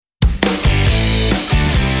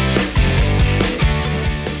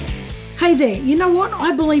Hey there, you know what?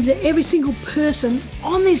 I believe that every single person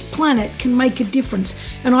on this planet can make a difference.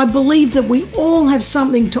 And I believe that we all have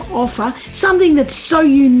something to offer, something that's so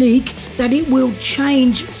unique that it will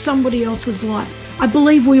change somebody else's life. I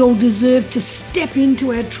believe we all deserve to step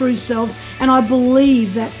into our true selves. And I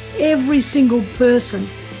believe that every single person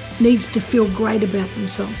needs to feel great about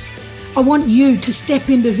themselves. I want you to step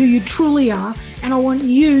into who you truly are, and I want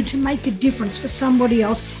you to make a difference for somebody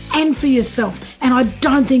else and for yourself. And I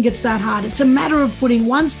don't think it's that hard. It's a matter of putting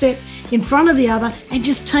one step in front of the other and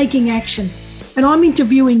just taking action. And I'm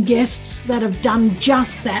interviewing guests that have done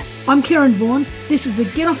just that. I'm Karen Vaughan. This is the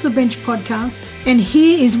Get Off the Bench podcast, and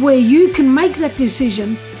here is where you can make that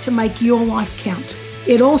decision to make your life count.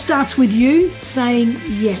 It all starts with you saying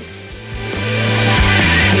yes.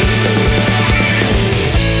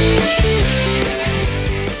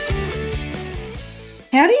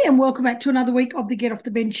 Howdy, and welcome back to another week of the Get Off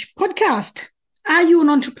the Bench podcast. Are you an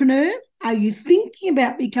entrepreneur? Are you thinking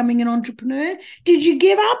about becoming an entrepreneur? Did you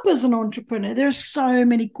give up as an entrepreneur? There are so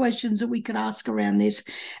many questions that we could ask around this.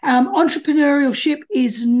 Entrepreneurship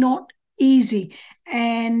is not easy,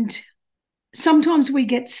 and sometimes we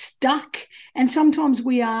get stuck, and sometimes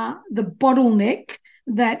we are the bottleneck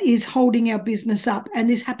that is holding our business up. And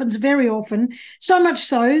this happens very often, so much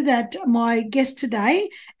so that my guest today,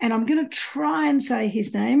 and I'm going to try and say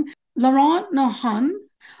his name, Laurent Notin.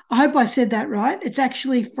 I hope I said that right. It's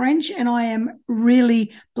actually French, and I am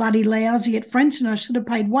really bloody lousy at French, and I should have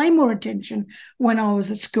paid way more attention when I was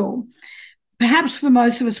at school. Perhaps for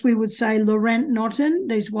most of us, we would say Laurent Notin.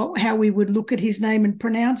 There's how we would look at his name and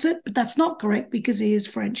pronounce it, but that's not correct because he is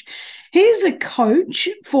French. He is a coach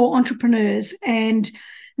for entrepreneurs, and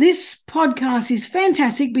this podcast is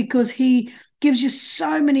fantastic because he gives you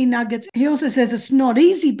so many nuggets. He also says it's not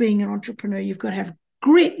easy being an entrepreneur. You've got to have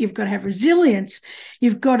grit, you've got to have resilience,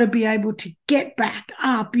 you've got to be able to get back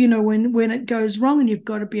up, when it goes wrong, and you've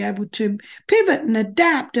got to be able to pivot and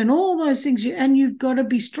adapt and all those things, and you've got to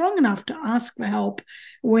be strong enough to ask for help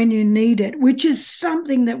when you need it, which is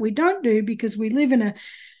something that we don't do because we live in a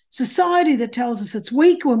society that tells us it's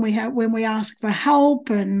weak when we ask for help.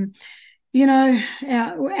 And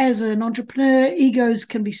as an entrepreneur, egos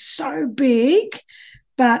can be so big.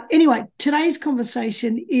 But anyway, today's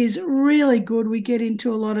conversation is really good. We get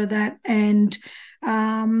into a lot of that, and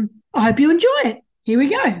I hope you enjoy it. Here we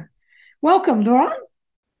go. Welcome, Laurent.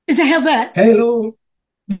 How's that? Hello.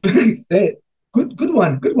 Hey, good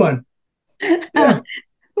one. Yeah.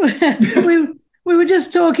 we were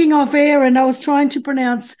just talking off air, and I was trying to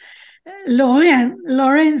pronounce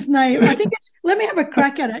Laurent's name. I think let me have a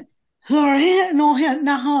crack at it. Laurent Notin.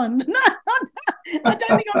 No, I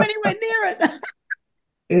don't think I'm anywhere near it.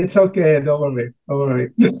 It's okay. Don't worry.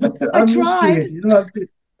 I'm used to it.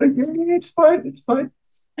 It's fine.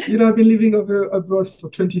 I've been living abroad for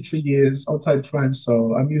 23 years outside France,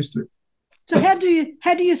 so I'm used to it. So how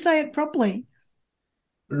do you say it properly?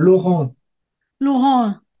 Laurent.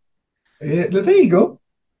 Yeah, there you go.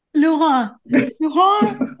 Laurent.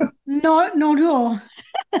 No.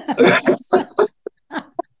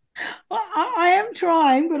 I am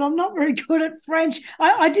trying, but I'm not very good at French.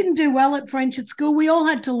 I didn't do well at French at school. We all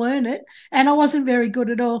had to learn it, and I wasn't very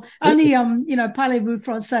good at all. Only, parlez-vous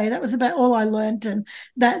français. That was about all I learned. And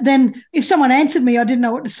that then, if someone answered me, I didn't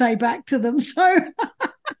know what to say back to them. So,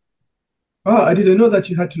 I didn't know that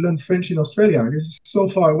you had to learn French in Australia. This is so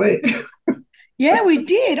far away. Yeah, we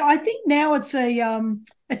did. I think now it's a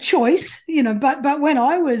choice, but when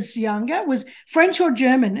I was younger, it was French or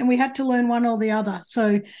German, and we had to learn one or the other.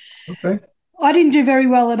 So okay. I didn't do very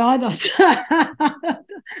well at either. So I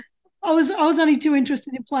was only too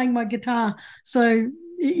interested in playing my guitar. So,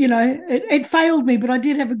 it failed me, but I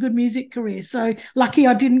did have a good music career. So lucky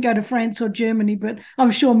I didn't go to France or Germany, but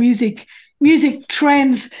I'm sure music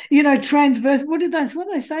transverse. What do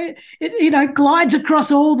they say? It glides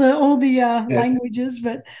across all the Yes. languages,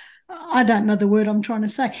 but I don't know the word I'm trying to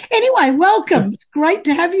say. Anyway, welcome. It's great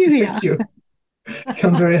to have you here. Thank you.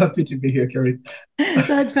 I'm very happy to be here, Kerry.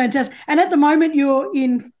 That's fantastic. And at the moment, you're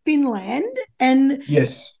in Finland, and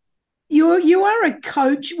Yes. You are a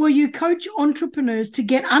coach. Well, you coach entrepreneurs to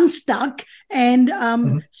get unstuck and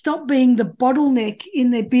stop being the bottleneck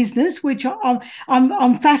in their business. Which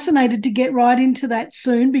I'm fascinated to get right into that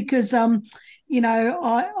soon because I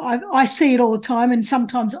see it all the time, and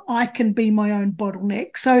sometimes I can be my own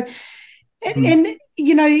bottleneck. So, and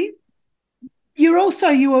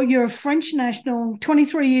you're a French national,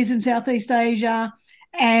 23 years in Southeast Asia,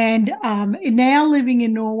 and now living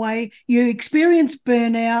in Norway, you experience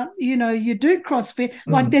burnout, you do CrossFit.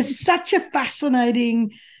 Like there's such a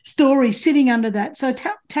fascinating story sitting under that. So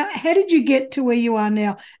how did you get to where you are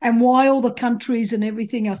now, and why all the countries and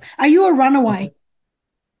everything else? Are you a runaway?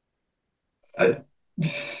 Uh,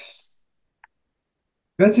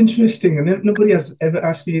 that's interesting. And nobody has ever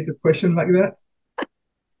asked me a question like that.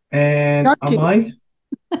 And Not am kidding.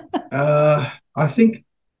 I? I think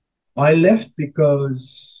I left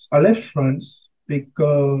France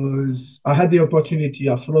because I had the opportunity.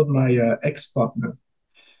 I followed my ex-partner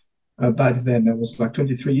back then. That was like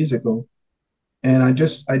 23 years ago. And I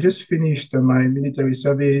just finished my military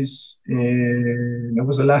service, and it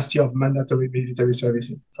was the last year of mandatory military service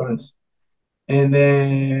in France. And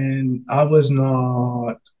then I wasn't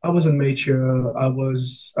mature. I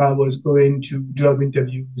was going to job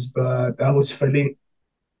interviews, but I was failing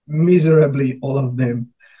miserably all of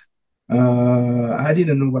them. I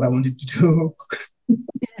didn't know what I wanted to do.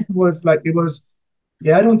 It was like it was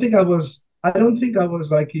yeah, I don't think I was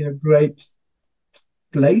like in a great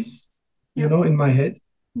place, Yeah. in my head.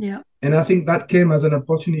 Yeah. And I think that came as an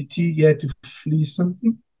opportunity, yeah, to flee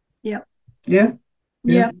something. Yeah. Yeah,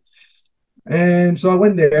 yeah. Yeah. And so I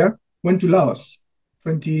went to Laos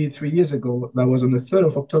 23 years ago. That was on the 3rd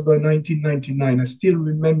of October, 1999. I still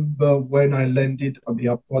remember when I landed on the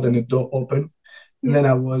airport and the door opened. And Yeah. then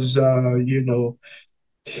I was,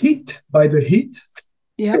 hit by the heat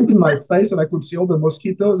Yeah. in my face, and I could see all the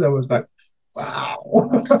mosquitoes. I was like, wow.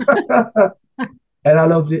 And I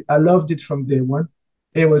loved it. I loved it from day one.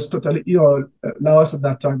 It was totally, Laos at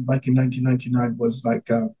that time, back in 1999, was like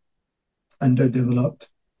underdeveloped.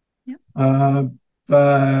 Yeah. Uh,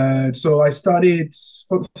 but so I started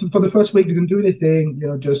for the first week, didn't do anything,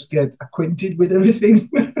 just get acquainted with everything,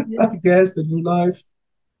 Yeah. I guess, the new life.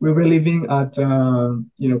 We were living at,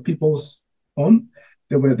 people's home.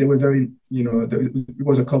 They were very, it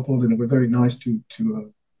was a couple, and they were very nice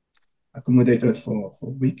to accommodate us for a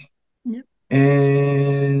week. Yeah.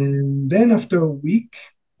 And then after a week,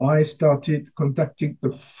 I started contacting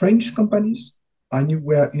the French companies I knew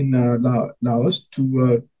were in Laos,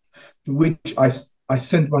 to which I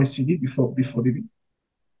sent my CV before leaving.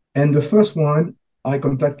 And the first one I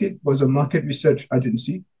contacted was a market research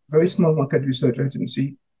agency, very small market research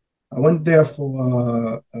agency. I went there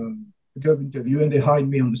for a job interview, and they hired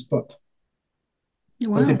me on the spot.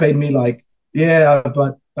 But they Wow. paid me like, yeah,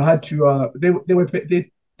 but I had to.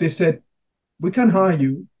 They said, we can hire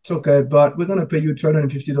you. It's okay, but we're gonna pay you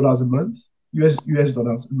 $250 a month, US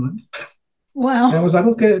dollars a month. And I Wow. was like,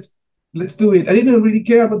 okay, let's do it. I didn't really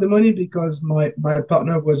care about the money because my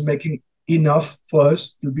partner was making enough for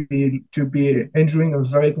us to be enjoying a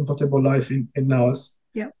very comfortable life in Laos.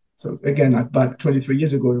 Yeah. So again, like back 23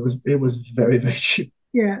 years ago, it was very, very cheap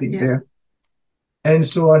Yeah. being Yeah. there. And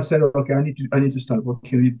so I said, okay, I need to start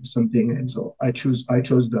working, I need to do something. And so I chose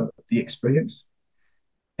the experience.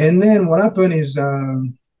 And then what happened is,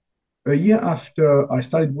 a year after I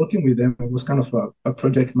started working with them, I was kind of a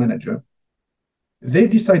project manager. They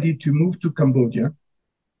decided to move to Cambodia.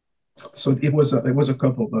 So it was a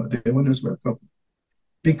couple, but the owners were a couple,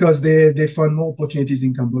 because they found more opportunities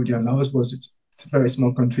in Cambodia. Laos it's a very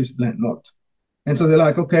small country, it's landlocked. And so they're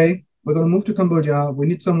like, okay, we're gonna move to Cambodia. We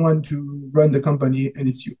need someone to run the company, and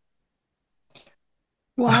it's you.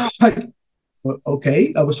 Wow. Like, well,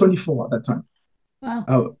 okay. I was 24 at that time.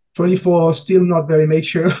 Wow. 24, still not very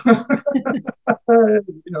mature,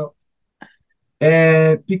 you know.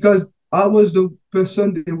 And because I was the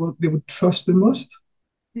person they would trust the most,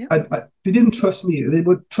 Yeah. they didn't trust me. They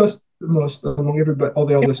would trust the most among everybody, all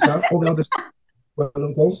the other staff, all the other staff were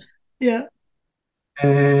locals. Yeah.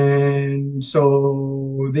 And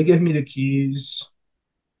so they gave me the keys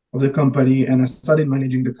of the company, and I started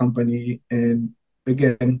managing the company. And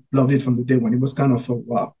again, loved it from the day one. It was kind of a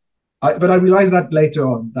wow. But I realized that later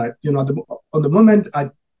on, that on the moment,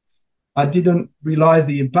 I didn't realize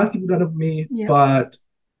the impact it would have on me. Yeah. But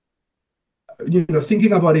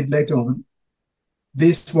thinking about it later on,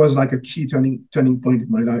 this was like a key turning point in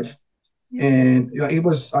my life. Yeah. And it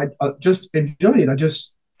was I just enjoyed it. I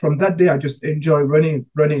just From that day, I just enjoy running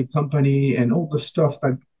a company and all the stuff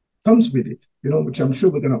that comes with it, which I'm sure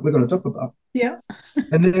we're gonna talk about. Yeah.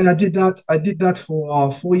 And then I did that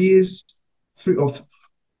for 4 years, three or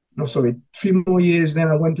no, sorry, 3 more years. Then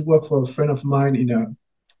I went to work for a friend of mine in a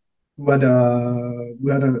we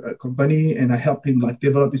had a company, and I helped him like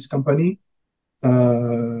develop his company.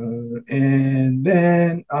 And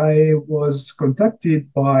then I was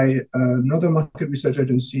contacted by another market research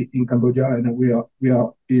agency in Cambodia, and we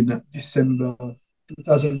are in December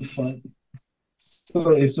 2005.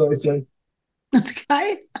 Sorry. That's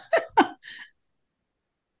okay.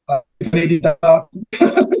 If they did that.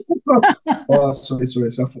 Oh, sorry. So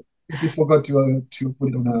I forgot to put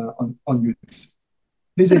it on mute.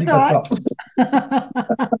 Please That's edit all that right. part. So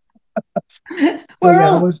We're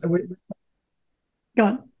yeah, all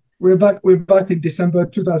gone. we're back in December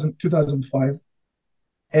 2005.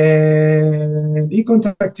 And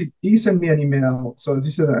he sent me an email. So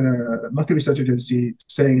this is a market research agency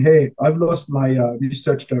saying, hey, I've lost my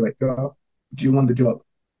research director. Do you want the job?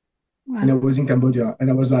 Wow. And it was in Cambodia. And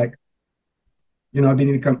I was like, I've been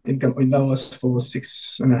in Laos for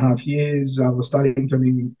 6.5 years. I was starting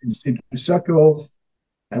coming into circles.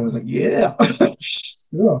 I was like, yeah,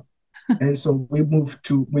 sure. And so we moved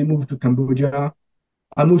to Cambodia.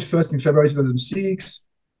 I moved first in February 2006.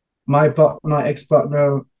 My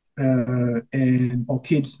ex-partner and our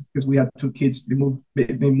kids, because we had two kids, they moved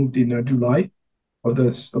in July of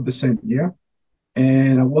the same year.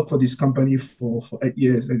 And I worked for this company for 8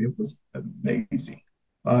 years, and it was amazing.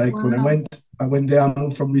 Like when Wow. I went there, I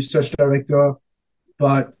moved from research director,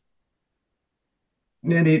 but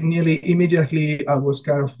nearly immediately I was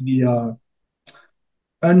kind of the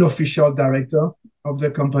unofficial director of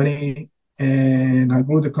the company, and I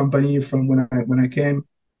grew the company from when I came.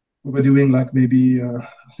 We were doing like maybe I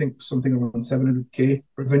think something around 700K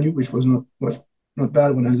revenue, which was not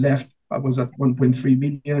bad. When I left, I was at 1.3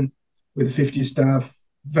 million with 50 staff,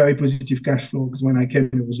 very positive cash flow. Because when I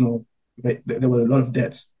came, there were a lot of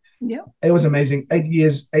debts. Yeah. It was amazing. 8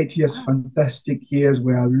 years, Wow. fantastic years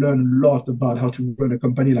where I learned a lot about how to run a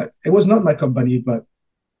company. Like it was not my company, but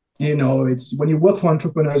it's when you work for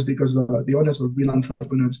entrepreneurs, because the owners were real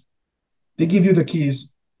entrepreneurs. They give you the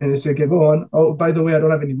keys and they say, okay, go on. Oh, by the way, I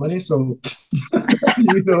don't have any money. So,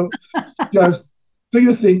 you know, just do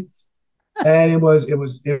your thing. And it was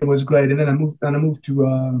great. And then I moved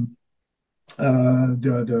to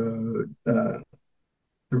the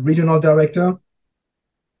regional director,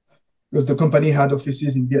 because the company had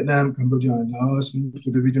offices in Vietnam, Cambodia, and Laos. Moved to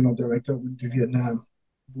the regional director, went to Vietnam,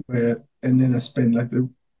 and then I spent like the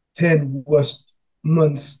 10 worst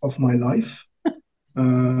months of my life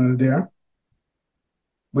there,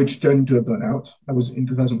 which turned into a burnout. That was in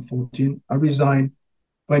 2014. I resigned,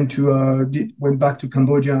 went back to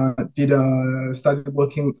Cambodia, started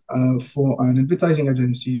working for an advertising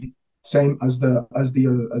agency, same as the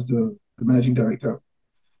managing director.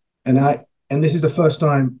 And this is the first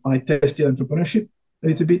time I tested entrepreneurship a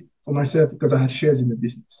little bit for myself, because I had shares in the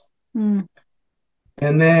business. Mm.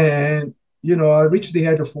 And then I reached the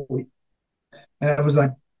age of 40, and I was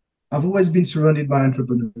like, I've always been surrounded by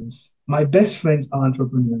entrepreneurs. My best friends are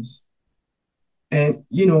entrepreneurs. And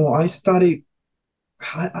I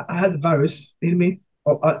had the virus in me,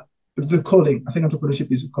 or the calling. I think entrepreneurship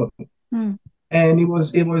is a calling. Mm. And it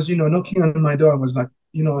was knocking on my door. I was like,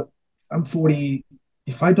 I'm 40.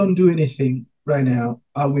 If I don't do anything right now,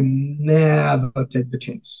 I will never take the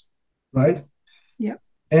chance, right? Yeah.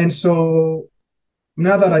 And so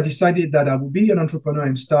now that I decided that I would be an entrepreneur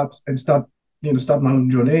and start my own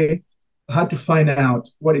journey, I had to find out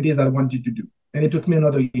what it is that I wanted to do. And it took me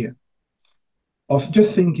another year of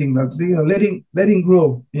just thinking that, letting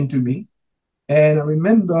grow into me. And I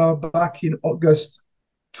remember back in August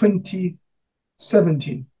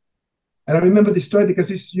 2017, and I remember this story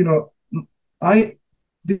because I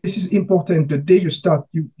this is important. The day you start,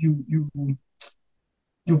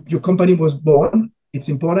 your company was born. It's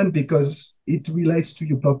important because it relates to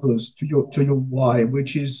your purpose, to your why,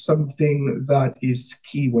 which is something that is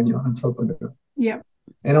key when you're an entrepreneur. Yeah.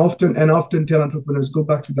 And often tell entrepreneurs, go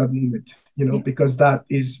back to that moment, Yeah. because that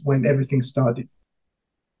is when everything started.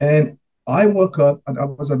 And I woke up and I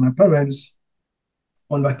was at my parents'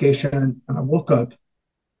 on vacation, and I woke up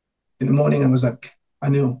in the morning. I was like, I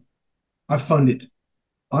know, I found it.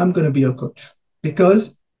 I'm going to be a coach,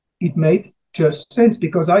 because it made just sense.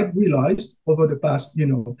 Because I realized over the past,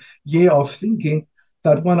 year of thinking,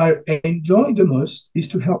 that what I enjoy the most is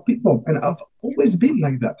to help people. And I've always been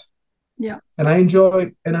like that. Yeah. And I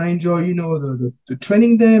enjoy, the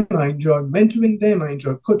training them. I enjoy mentoring them. I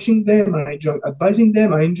enjoy coaching them. I enjoy advising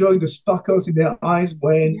them. I enjoy the sparkles in their eyes Yeah.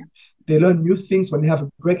 when they learn new things, when they have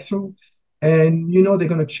a breakthrough, and they're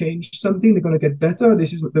going to change something. They're going to get better.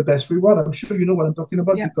 This is the best reward. I'm sure you know what I'm talking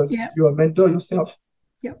about, Yeah. Yeah. because you're a mentor yourself.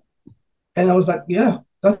 Yeah. And I was like, yeah,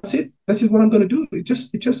 that's it. This is what I'm going to do. It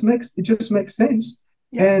just makes sense.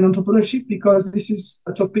 Yeah. And entrepreneurship, because this is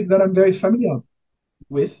a topic that I'm very familiar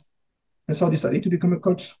with. And so I decided to become a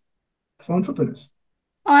coach for entrepreneurs.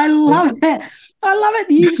 I And love it. I love it.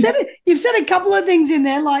 You've said a couple of things in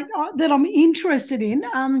there like that I'm interested in.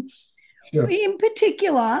 sure. In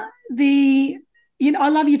particular, the I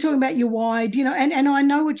love you talking about your why, and I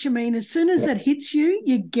know what you mean. As soon as it hits you,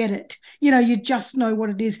 you get it. You just know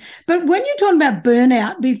what it is. But when you're talking about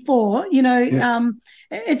burnout before,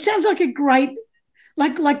 it sounds like a great,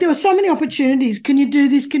 like there were so many opportunities. Can you do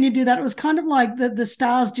this? Can you do that? It was kind of like the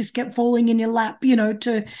stars just kept falling in your lap,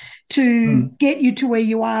 to get you to where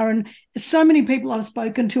you are. And so many people I've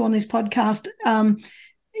spoken to on this podcast,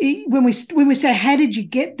 when we say, how did you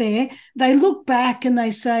get there, they look back and they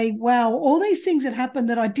say, wow, all these things that happened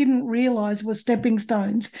that I didn't realize were stepping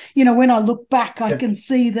stones. When I look back, I can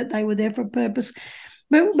see that they were there for a purpose.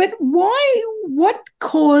 But what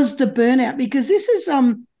caused the burnout? Because this is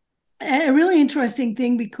a really interesting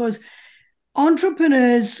thing, because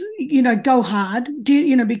entrepreneurs, go hard,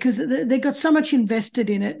 because they've got so much invested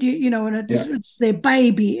in it, and it's their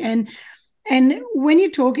baby. And when you're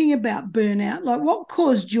talking about burnout, like what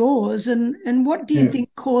caused yours, and what do you think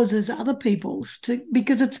causes other people's?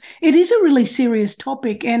 Because it is a really serious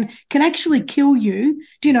topic and can actually kill you,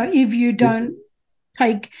 if you don't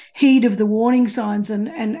take heed of the warning signs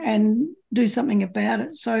and do something about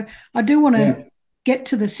it. So I do want to get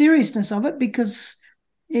to the seriousness of it, because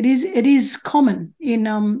it is common in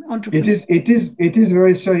entrepreneurs. It is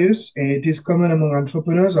very serious, and it is common among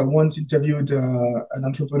entrepreneurs. I once interviewed an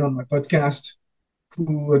entrepreneur on my podcast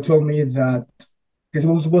who told me that because he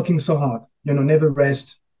was working so hard, never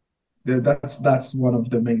rest. That's one of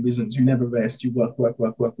the main reasons. You never rest. You work.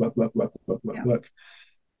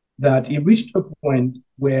 That he reached a point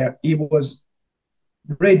where he was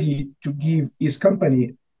ready to give his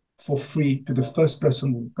company for free to the first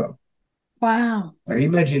person who would come. Wow.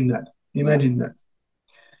 Imagine that. That.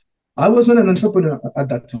 I wasn't an entrepreneur at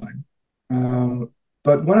that time.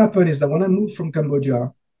 But what happened is that when I moved from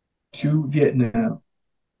Cambodia to Vietnam,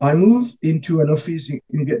 I moved into an office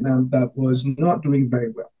in Vietnam that was not doing very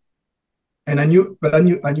well. And I knew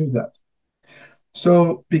that.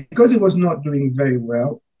 So because it was not doing very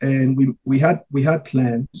well, and we had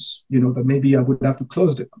plans, that maybe I would have to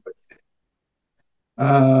close the company.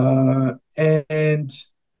 And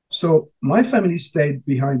so my family stayed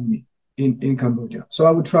behind me in Cambodia. So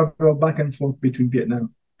I would travel back and forth between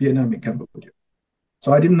Vietnam and Cambodia.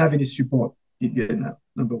 So I didn't have any support in Vietnam,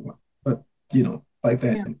 number one. But, back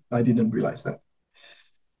then, I didn't realize that.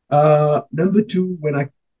 Number two, when I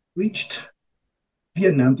reached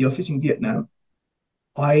Vietnam, the office in Vietnam,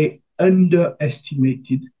 I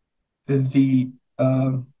underestimated the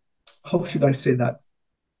how should I say that?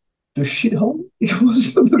 The shithole it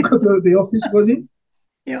was the office was in.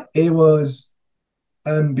 Yeah. It was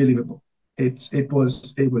unbelievable. It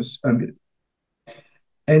was unbelievable.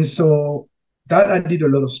 And so that added a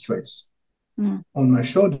lot of stress on my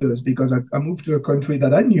shoulders, because I moved to a country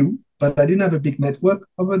that I knew, but I didn't have a big network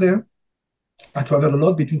over there. I traveled a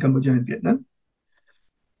lot between Cambodia and Vietnam.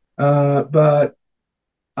 But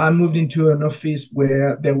I moved into an office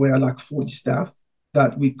where there were like 40 staff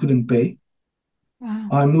that we couldn't pay. Wow.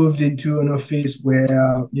 I moved into an office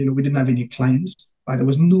where, we didn't have any clients. There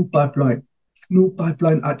was no pipeline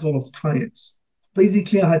at all of clients.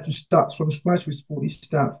 Basically, I had to start from scratch with 40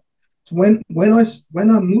 staff. So when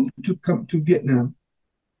I moved to Vietnam,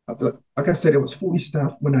 like I said, it was 40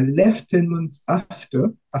 staff. When I left 10 months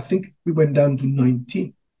after, I think we went down to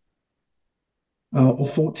 19 or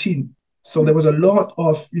 14. So there was a lot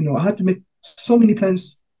of, I had to make so many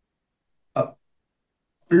plans, a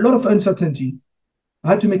lot of uncertainty. I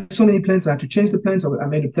had to make so many plans. I had to change the plans. I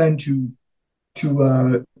made a plan to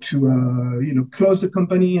close the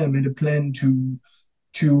company. I made a plan to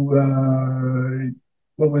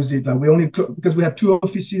what was it? We only because we had two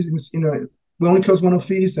offices. We only closed one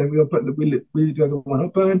office and we opened we leave the other one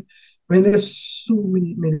open. I mean, there's so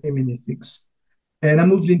many things. And I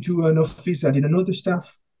moved into an office. I didn't know the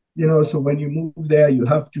staff. So when you move there, you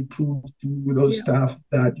have to prove to those staff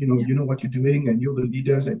that you know what you're doing, and you're the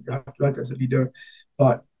leaders, and you have to act as a leader.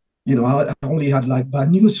 But I only had like bad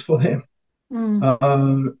news for them.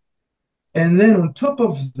 And then on top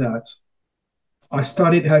of that, I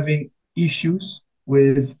started having issues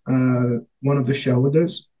with one of the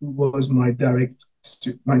shareholders, who was my direct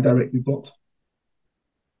report,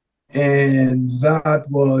 and that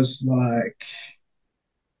was like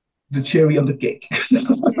the cherry on the cake,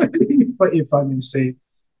 if I may say.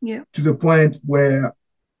 To the point where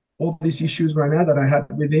all these issues right now that I had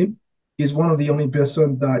with him is one of the only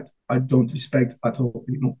person that I don't respect at all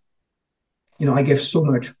anymore. I gave so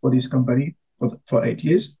much for this company for 8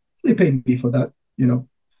 years. They paid me for that,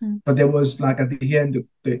 But there was like at the end,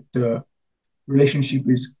 the relationship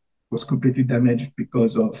was completely damaged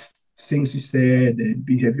because of things he said and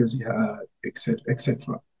behaviors he had, etc.,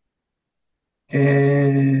 etc.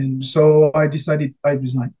 And so I decided I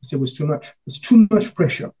resigned. I said it was too much. It's too much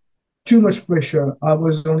pressure. Too much pressure. I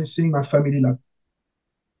was only seeing my family like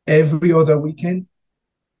every other weekend,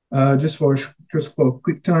 just for a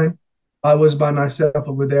quick time. I was by myself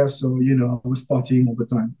over there, so I was partying all the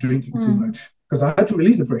time, drinking too much because I had to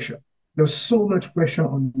release the pressure. There was so much pressure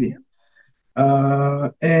on me,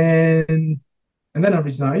 and then I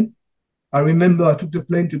resigned. I remember I took the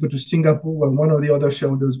plane to go to Singapore where one of the other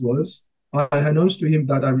shareholders was. I announced to him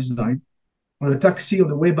that I resigned. On the taxi on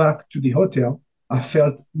the way back to the hotel, I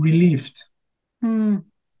felt relieved.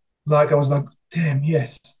 Like I was like, damn,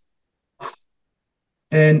 yes.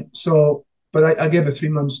 And so, but I gave a 3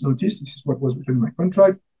 months notice. This is what was within my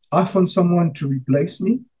contract. I found someone to replace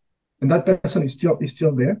me, and that person is still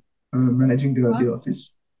there, managing the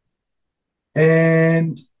office.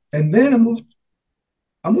 And then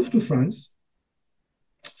I moved to France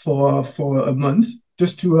for a month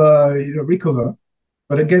just to recover,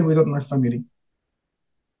 but again without my family.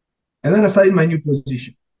 And then I started my new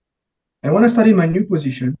position. And when I started my new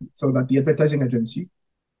position, so that the advertising agency,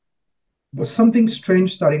 was something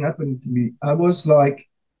strange starting happening to me. I was like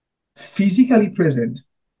physically present.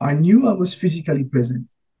 I knew I was physically present,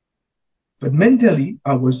 but mentally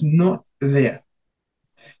I was not there.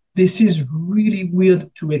 This is really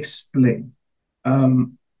weird to explain.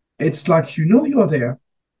 It's like you're there,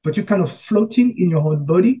 but you're kind of floating in your own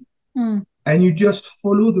body, and you just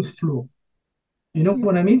follow the flow. You know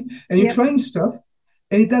what I mean? And you're trying stuff,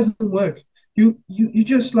 and it doesn't work. You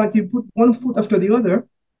just like you put one foot after the other,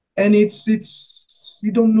 and it's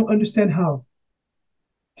you don't understand how.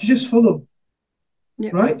 You just follow,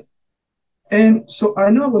 right? And so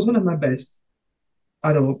I know I was not at my best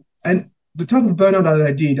at all. And the type of burnout that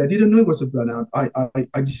I didn't know it was a burnout. I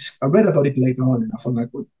read about it later on, and I found like,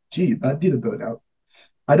 well, gee, I did a burnout.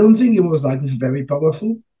 I don't think it was like very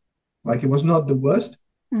powerful, like it was not the worst,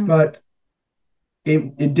 but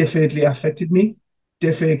it definitely affected me.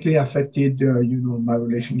 Definitely affected, my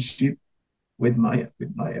relationship with my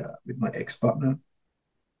ex-partner.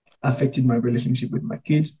 Affected my relationship with my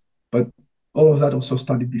kids, but all of that also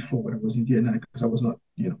started before when I was in Vietnam because I was not,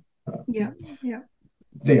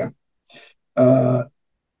 there.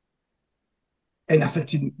 And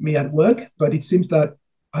affected me at work, but it seems that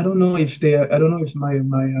I don't know if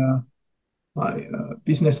my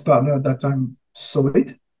business partner at that time saw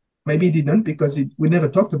it. Maybe he didn't because we never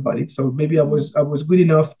talked about it. So maybe I was good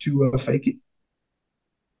enough to fake it.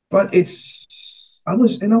 But I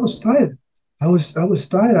was tired. I was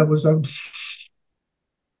tired. I was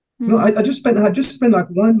no. I just spent like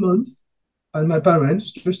 1 month at my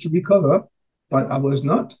parents just to recover, but I was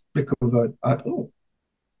not recovered at all,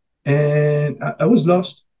 and I was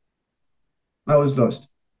lost. I was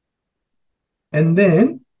lost. And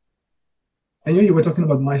then, I know you were talking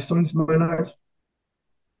about milestones in my life.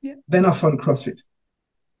 Then I found CrossFit.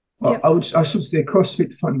 Well, I should say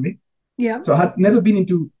CrossFit found me. So I had never been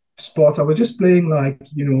into sports. I was just playing like,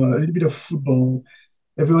 a little bit of football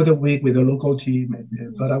every other week with a local team.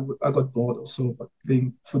 But I got bored also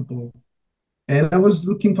playing football. And I was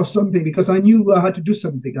looking for something because I knew I had to do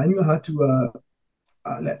something. I knew I had to,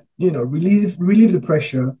 relieve the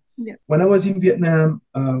pressure. When I was in Vietnam,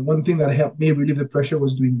 one thing that helped me relieve the pressure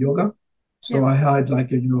was doing yoga. So I had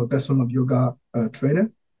like a personal yoga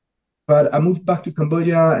trainer. But I moved back to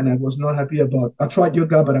Cambodia and I was not happy I tried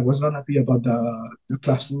yoga, but I was not happy about the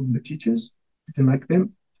classroom, the teachers. I didn't like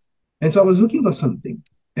them. And so I was looking for something.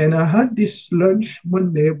 And I had this lunch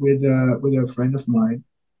one day with a friend of mine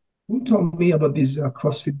who told me about these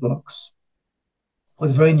CrossFit blocks. It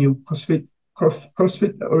was very new. CrossFit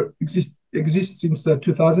exists since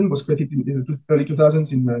 2000, was created in the early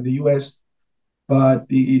 2000s in the US, but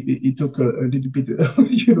it took a little bit,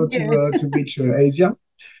 to reach Asia.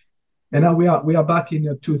 And now we are back in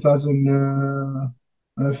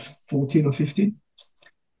 2014 or 15.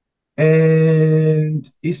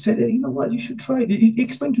 And he said, hey, you know what, you should try it. He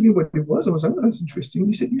explained to me what it was. I was like, oh, that's interesting.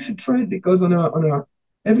 He said, you should try it because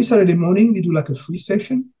every Saturday morning, they do like a free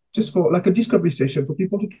session, just for like a discovery session for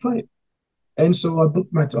people to try it. And so I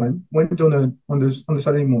booked my time, went on the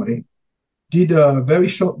Saturday morning, did a very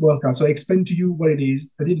short workout. So I explained to you what it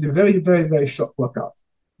is. I did a very, very, very short workout.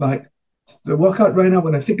 Like the workout right now,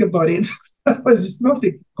 when I think about it, was just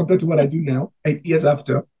nothing compared to what I do now, 8 years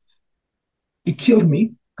after. It killed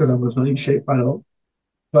me because I was not in shape at all.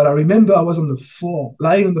 But I remember I was on the floor,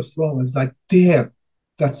 lying on the floor. I was like, damn,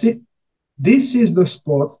 that's it. This is the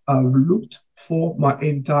sport I've looked for my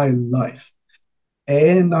entire life.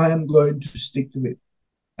 And I am going to stick to it.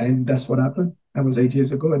 And that's what happened. That was 8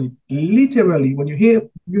 years ago. And it literally, when you hear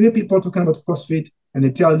people talking about CrossFit and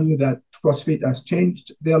they tell you that CrossFit has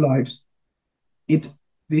changed their lives, it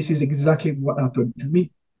this is exactly what happened to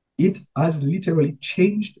me. It has literally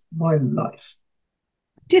changed my life.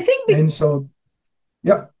 Do you think? And so,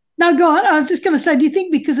 yeah. No, go on. I was just going to say, do you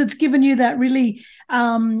think because it's given you that really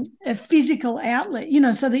a physical outlet,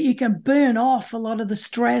 so that you can burn off a lot of the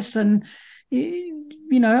stress and,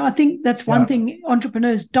 I think that's one thing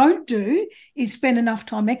entrepreneurs don't do is spend enough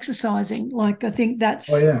time exercising. Like, I think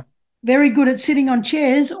that's very good at sitting on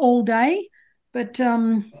chairs all day, but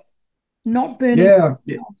not burning. Yeah,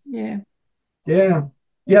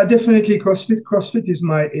 definitely. CrossFit is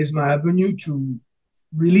my avenue to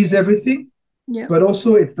release everything. Yeah. But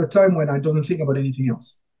also it's the time when I don't think about anything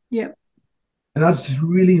else. Yeah. And that's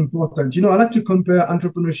really important. I like to compare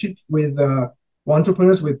entrepreneurship with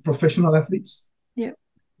entrepreneurs with professional athletes. Yeah.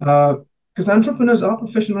 Because entrepreneurs are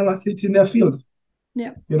professional athletes in their field.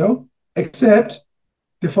 Yeah. Except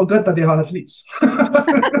they forgot that they are athletes.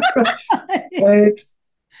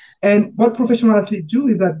 And what professional athletes do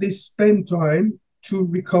is that they spend time to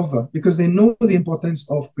recover because they know the importance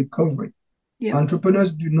of recovery. Yeah.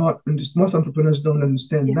 Entrepreneurs do not, most entrepreneurs don't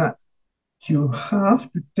understand that. You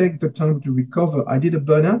have to take the time to recover. I did a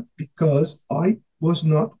burnout because I was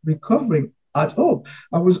not recovering at all.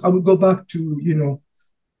 I would go back to,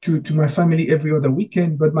 to my family every other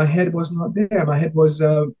weekend, but my head was not there. My head was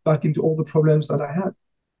back into all the problems that I had.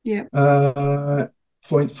 Yeah.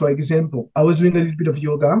 For example, I was doing a little bit of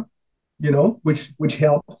yoga, which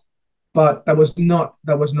helped, but that was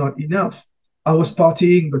not enough. I was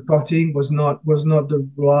partying, but partying was not the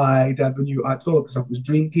right avenue at all because I was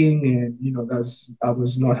drinking and I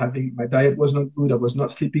was not having, my diet was not good. I was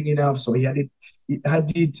not sleeping enough, so it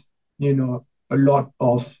added a lot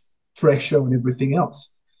of pressure on everything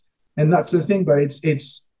else. And that's the thing. But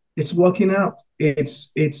it's working out.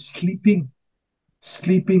 It's sleeping.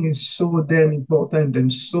 Sleeping is so damn important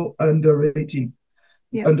and so underrated.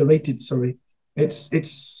 Yeah. Underrated. Sorry.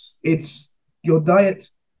 It's your diet.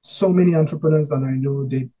 So many entrepreneurs that I know,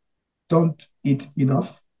 they don't eat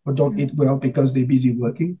enough or don't eat well because they're busy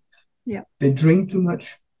working. Yeah. They drink too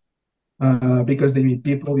much because they meet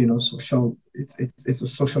people, social. It's a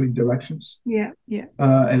social interactions. Yeah. Yeah.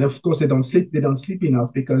 And of course they don't sleep. They don't sleep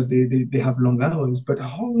enough because they have long hours. But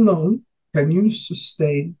how long can you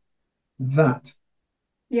sustain that?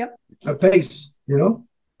 Yep. A pace,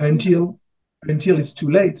 until it's too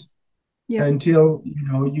late. Yeah. Until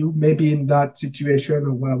you may be in that situation,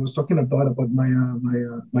 or what I was talking about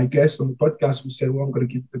my guest on the podcast who said, "Well, I'm going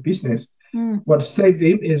to give the business." What saved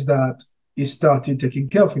him is that he started taking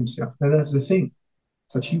care of himself, and that's the thing,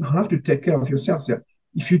 that you have to take care of yourself.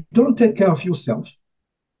 If you don't take care of yourself,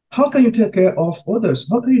 how can you take care of others?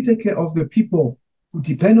 How can you take care of the people who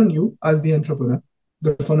depend on you as the entrepreneur,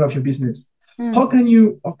 the founder of your business? How can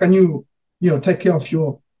you take care of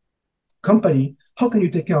your company? How can you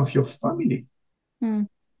take care of your family?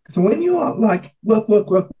 So when you are like work,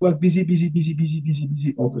 busy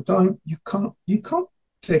all the time, you can't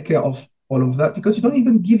take care of all of that because you don't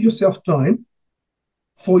even give yourself time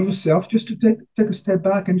for yourself just to take a step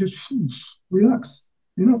back and just relax.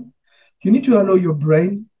 You need to allow your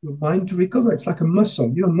brain, your mind to recover. It's like a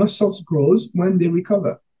muscle. Muscles grows when they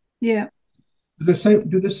recover. Yeah. Do the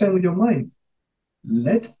same with your mind.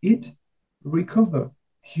 Let it recover.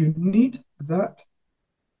 You need that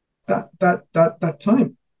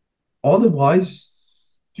time.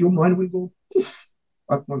 Otherwise, your mind will go poof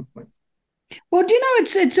at one point. Well, do you know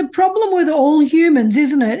it's a problem with all humans,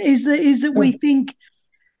 isn't it? Is that we think,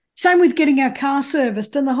 same with getting our car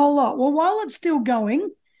serviced and the whole lot. Well, while it's still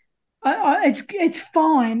going, it's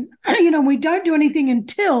fine. We don't do anything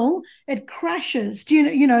until it crashes. Do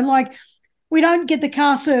like we don't get the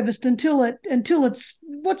car serviced until it's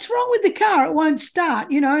what's wrong with the car? It won't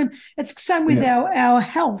start, and it's the same with our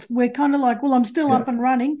health. We're kind of like, well, I'm still up and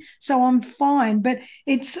running, so I'm fine. But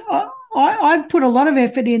it's I've put a lot of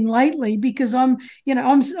effort in lately because I'm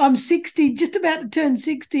 60, just about to turn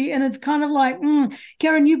 60, and it's kind of like,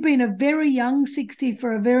 Karen, you've been a very young 60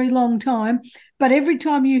 for a very long time. But every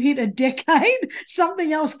time you hit a decade,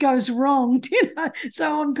 something else goes wrong,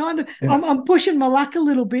 So I'm kind of I'm pushing my luck a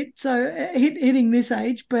little bit. So hitting this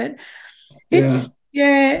age, but it's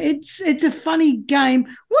it's a funny game.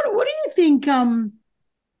 What do you think?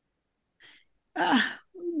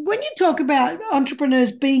 When you talk about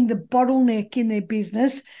entrepreneurs being the bottleneck in their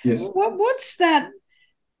business, what's that?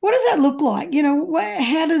 What does that look like?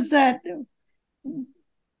 How does that?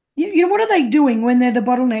 What are they doing when they're the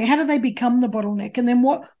bottleneck? How do they become the bottleneck? And then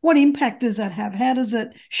what impact does that have? How does it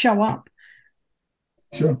show up?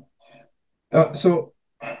 Sure. So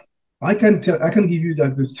I can give you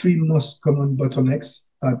that the three most common bottlenecks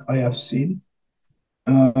that I have seen.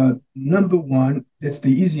 Number one, that's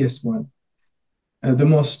the easiest one. the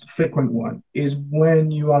most frequent one is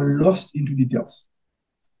when you are lost into details.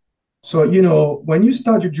 So, you know, when you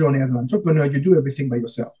start your journey as an entrepreneur, you do everything by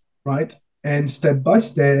yourself, right? And step by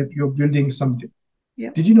step, you're building something.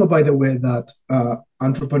 Yep. Did you know, by the way, that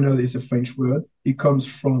entrepreneur is a French word? It comes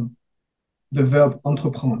from the verb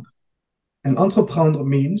entreprendre. And entreprendre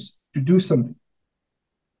means to do something.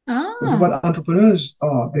 Because what entrepreneurs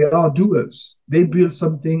are, they are doers. They build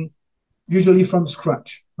something usually from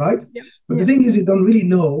scratch, right? Yep. But the thing is, they don't really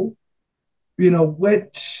know, you know,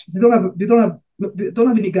 which they don't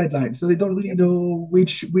have any guidelines, so they don't really know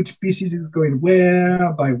which pieces is going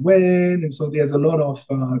where by when, and so there's a lot of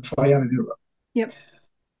trial and error. Yep.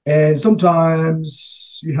 And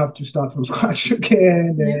sometimes you have to start from scratch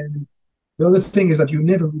again. Yep. And the other thing is that you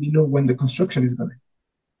never really know when the construction is going.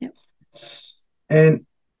 Yep. And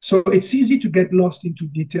so it's easy to get lost into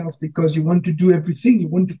details because you want to do everything, you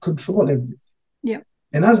want to control everything. Yep.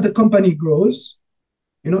 And as the company grows,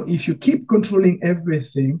 you know, if you keep controlling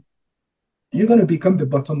everything, you're going to become the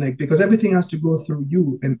bottleneck because everything has to go through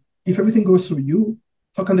you. And if everything goes through you,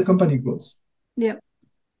 how can the company grow? Yep.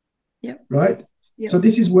 Yep. Right? Yep. So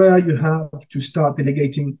this is where you have to start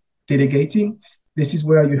delegating. This is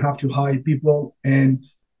where you have to hire people and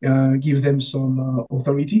give them some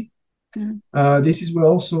authority. This is where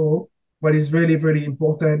also what is really, really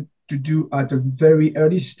important to do at a very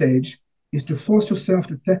early stage is to force yourself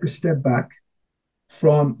to take a step back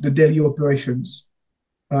from the daily operations,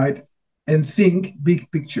 right? And think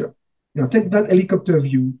big picture. You know, take that helicopter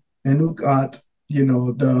view and look at, you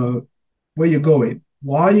know, the where you're going.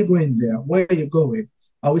 Why are you going there? Where are you going?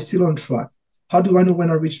 Are we still on track? How do I know when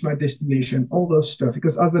I reach my destination? All those stuff.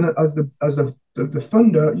 Because as the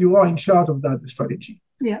funder, you are in charge of that strategy.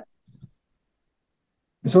 Yeah.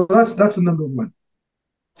 So that's the number one.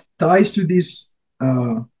 Ties to this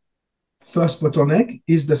first bottleneck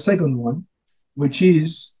is the second one, which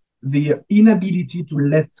is the inability to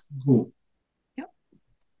let go. Yep.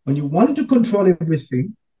 When you want to control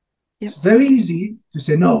everything, yep. It's very easy to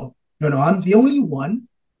say, no, I'm the only one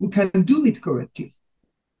who can do it correctly.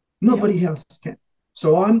 Nobody yep. else can.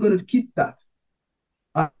 So I'm going to keep that.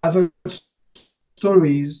 I've heard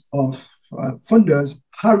stories of funders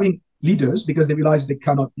hiring leaders because they realize they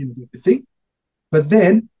cannot do the thing, but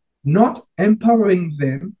then not empowering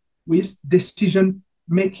them with decision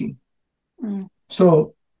making.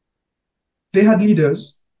 So they had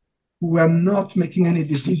leaders who were not making any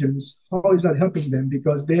decisions. How is that helping them?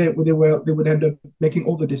 Because they would end up making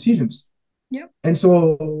all the decisions. Yep. And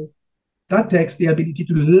so that takes the ability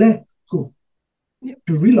to let go, yep.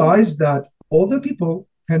 to realize that other people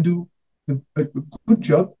can do a good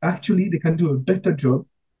job. Actually, they can do a better job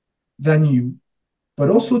than you, but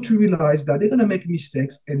also to realize that they're going to make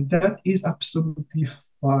mistakes, and that is absolutely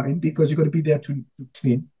fine because you're going to be there to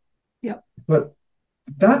clean. Yeah. But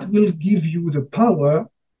that will give you the power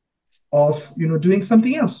of doing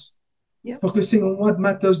something else, yep. focusing on what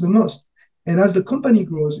matters the most. And as the company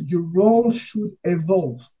grows, your role should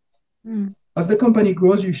evolve. As the company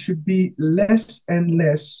grows, you should be less and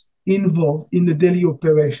less involved in the daily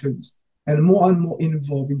operations and more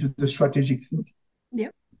involved into the strategic thinking.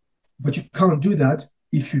 Yep. But you can't do that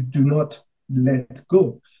if you do not let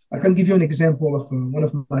go. I can give you an example of one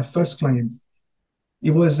of my first clients. He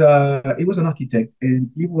was an architect, and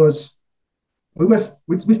we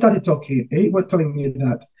started talking, and he was telling me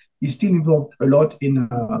that he's still involved a lot in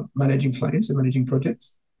managing clients and managing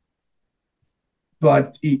projects.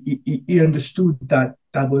 But he understood that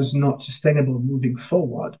was not sustainable moving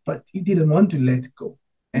forward, but he didn't want to let go.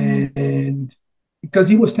 And because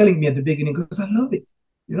he was telling me at the beginning, because I love it,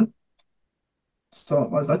 So I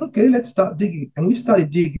was like, okay, let's start digging. And we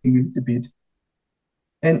started digging a little bit.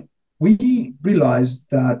 And we realized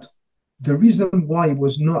that the reason why he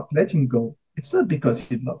was not letting go, it's not because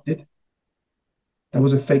he loved it. That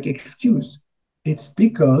was a fake excuse. It's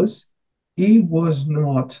because he didn't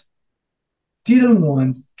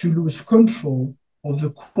want to lose control of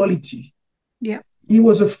the quality. Yeah. He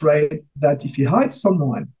was afraid that if he hired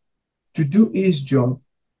someone to do his job,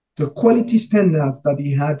 the quality standards that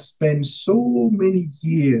he had spent so many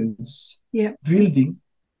years building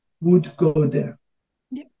would go there,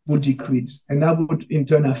 would decrease, and that would in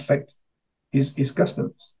turn affect his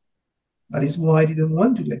customers. That is why I didn't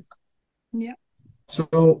want to let go. Yeah.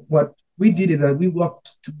 So what we did is that we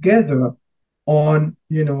worked together on,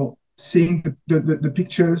 seeing the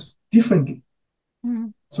pictures differently.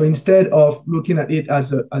 So instead of looking at it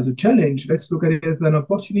as a challenge, let's look at it as an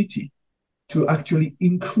opportunity to actually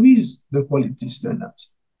increase the quality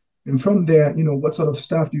standards. And from there, what sort of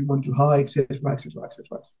staff do you want to hire, et cetera, et cetera, et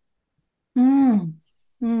cetera.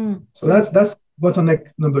 So that's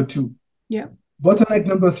bottleneck number 2. Yeah. Bottleneck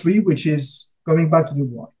number 3, which is coming back to the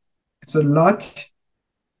why. It's a lack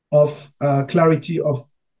of clarity of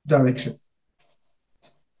direction.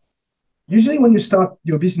 Usually when you start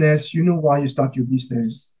your business, you know why you start your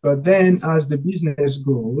business. But then as the business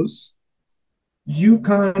grows, you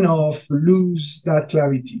kind of lose that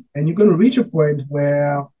clarity. And you're going to reach a point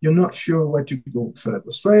where you're not sure where to go. Should I go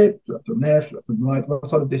straight? Should I turn left? Should I turn right? What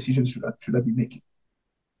sort of decisions should I be making?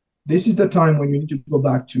 This is the time when you need to go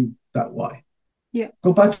back to that why. Yeah.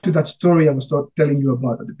 Go back to that story I was telling you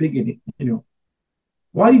about at the beginning.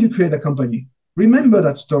 Why did you create a company? Remember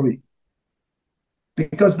that story.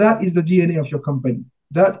 Because that is the DNA of your company.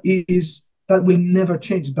 That will never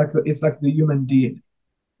change. It's like the human DNA.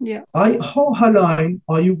 Yeah. How aligned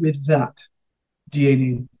are you with that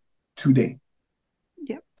DNA today?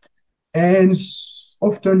 Yeah. And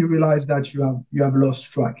often you realize that you have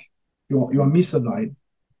lost track. You are misaligned.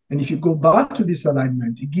 And if you go back to this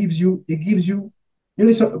alignment, it gives you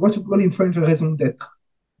what you call in French a raison d'être.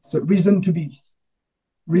 It's a reason to be,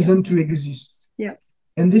 reason to exist. Yeah.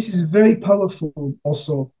 And this is very powerful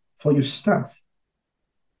also for your staff.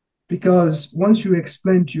 Because once you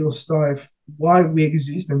explain to your staff why we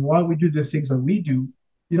exist and why we do the things that we do,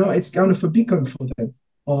 it's kind of a beacon for them,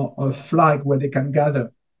 or a flag where they can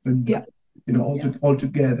gather and all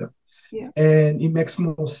together. Yeah. And it makes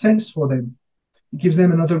more sense for them. It gives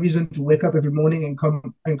them another reason to wake up every morning and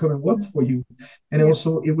come and work for you. And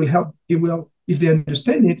also it will help, if they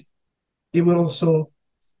understand it, it will also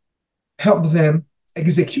help them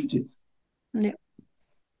execute it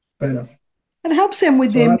better. It helps them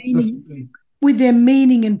with their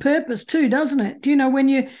meaning and purpose too, doesn't it?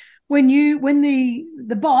 When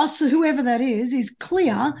the boss, whoever that is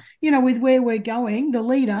clear, with where we're going, the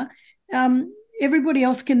leader, everybody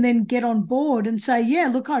else can then get on board and say, yeah,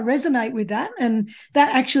 look, I resonate with that. And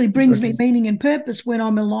that actually brings me meaning and purpose when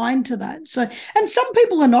I'm aligned to that. So, and some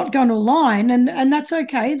people are not going to align, and that's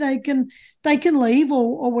okay. They can leave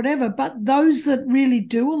or whatever. But those that really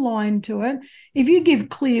do align to it, if you give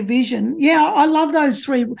clear vision, I love those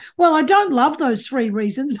 3. Well, I don't love those 3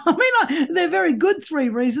 reasons. I mean, they're very good 3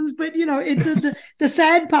 reasons, but, the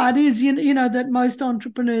sad part is, that most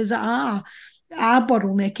entrepreneurs are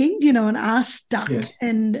bottlenecking, and are stuck. Yes.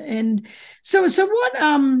 And so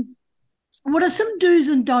what are some do's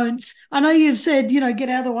and don'ts? I know you've said, get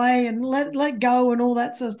out of the way and let go and all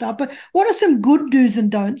that sort of stuff, but what are some good do's and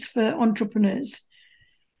don'ts for entrepreneurs?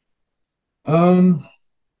 I'm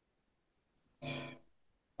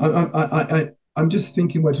just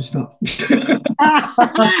thinking where to start. There's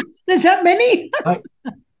that many? I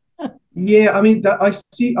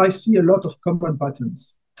see a lot of common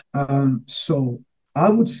patterns. So I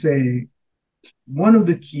would say one of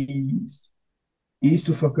the keys is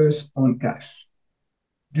to focus on cash.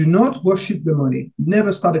 Do not worship the money.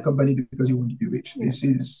 Never start a company because you want to be rich. Yeah. This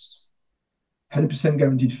is 100%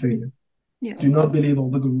 guaranteed failure. Yeah. Do not believe all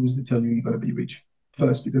the gurus that tell you you're going to be rich.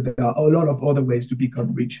 First, because there are a lot of other ways to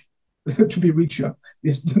become rich. To be richer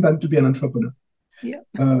than to be an entrepreneur. Yeah.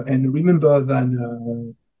 And remember that,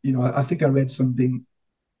 I think I read something,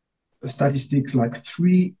 statistics like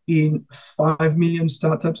 3 in 5 million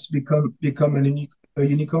startups become a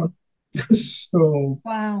unicorn. So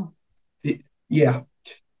wow.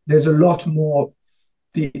 There's a lot more.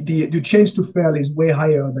 The chance to fail is way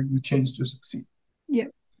higher than your chance to succeed. Yeah.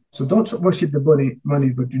 So don't worship the money,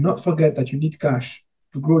 but do not forget that you need cash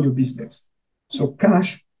to grow your business. So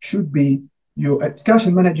cash should be cash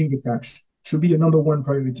and managing the cash should be your number 1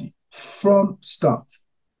 priority from start.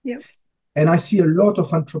 Yeah. And I see a lot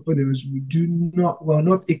of entrepreneurs who are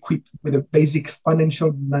not equipped with the basic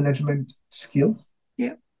financial management skills.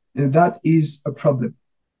 Yeah. And that is a problem.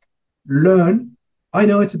 Learn. I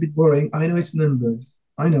know it's a bit boring. I know it's numbers.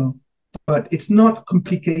 I know. But it's not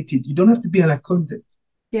complicated. You don't have to be an accountant.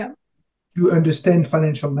 Yeah. To understand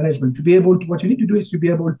financial management. To be able to, what you need to do is to be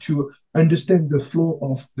able to understand the flow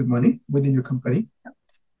of the money within your company. Yeah.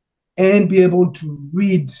 And be able to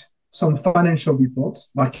read some financial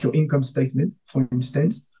reports, like your income statement, for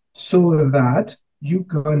instance, so that you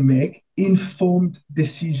can make informed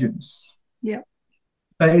decisions. Yeah.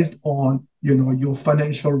 Based on, your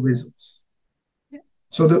financial results. Yeah.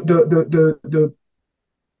 So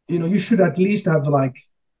you should at least have like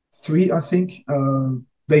 3, I think,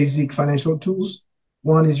 basic financial tools.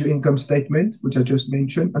 One is your income statement, which I just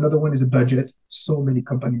mentioned. Another one is a budget. So many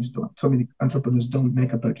entrepreneurs don't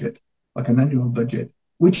make a budget, like an annual budget,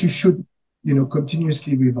 which you should,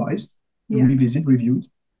 continuously revisit, reviewed.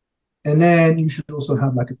 And then you should also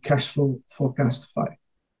have like a cash flow forecast file.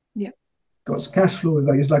 Yeah. Because cash flow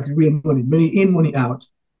is like real money in, money out,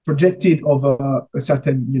 projected over a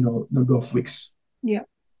certain, number of weeks. Yeah.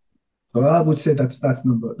 So I would say that's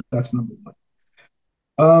number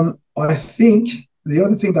one. I think the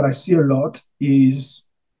other thing that I see a lot is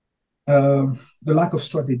the lack of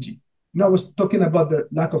strategy. I was talking about the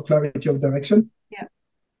lack of clarity of direction. Yeah.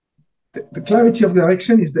 The clarity of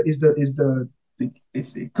direction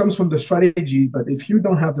it comes from the strategy, but if you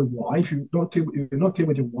don't have the why, if you're not clear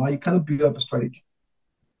with your why, you cannot build up a strategy.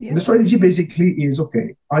 Yeah. And the strategy basically is,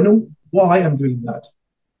 okay, I know why I'm doing that,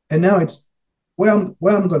 and now it's where I'm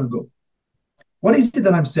going to go. What is it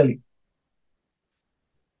that I'm selling?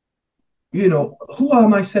 Who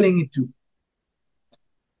am I selling it to?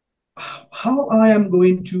 How I am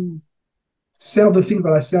going to sell the thing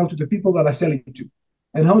that I sell to the people that I sell it to,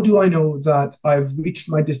 and how do I know that I've reached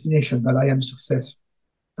my destination, that I am successful?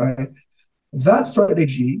 Right? That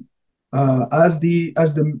strategy, as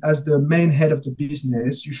the main head of the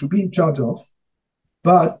business, you should be in charge of.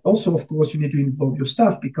 But also, of course, you need to involve your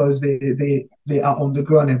staff because they are on the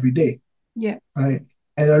ground every day. Yeah. Right.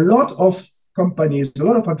 And a lot of companies, a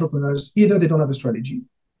lot of entrepreneurs, either they don't have a strategy,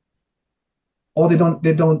 or they don't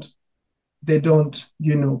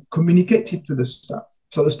communicate it to the staff.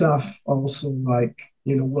 So the staff are also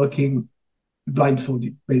working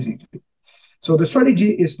blindfolded, basically. So the strategy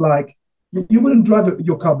is like, you wouldn't drive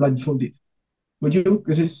your car blindfolded, would you?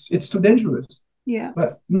 Because it's too dangerous. Yeah.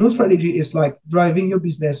 But no strategy is like driving your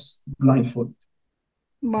business blindfolded.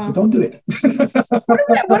 Wow. So don't do it.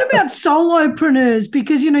 What about solopreneurs?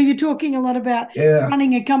 Because, you're talking a lot about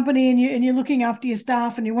running a company and you're looking after your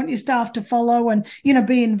staff and you want your staff to follow and,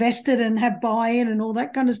 be invested and have buy-in and all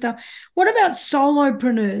that kind of stuff. What about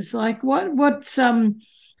solopreneurs? Like what's are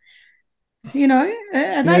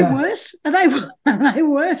they worse? Are they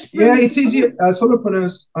worse? Yeah, it's easier.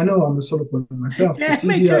 Solopreneurs, I know I'm a solopreneur myself. Yeah, it's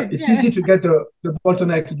easier. It's easy to get the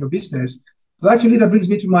bottleneck in your business. But actually, that brings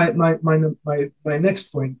me to my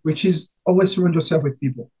next point, which is always surround yourself with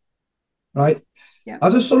people, right? Yeah.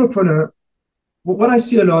 As a solopreneur, what I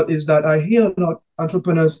see a lot is that I hear a lot of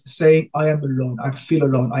entrepreneurs say, I am alone, I feel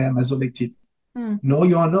alone, I am isolated. No,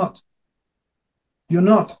 you are not. You're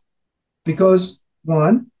not. Because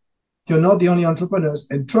one, you're not the only entrepreneurs.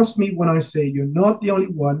 And trust me when I say you're not the only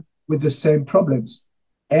one with the same problems.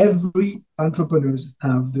 Every entrepreneurs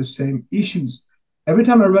have the same issues. Every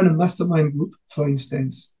time I run a mastermind group, for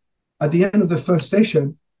instance, at the end of the first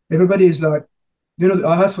session, everybody is like,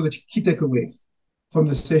 I ask for the key takeaways from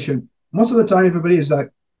the session. Most of the time, everybody is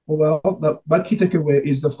like, oh, well, my key takeaway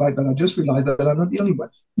is the fact that I just realized that I'm not the only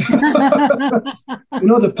one.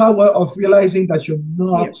 The power of realizing that you're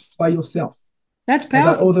not by yourself. That's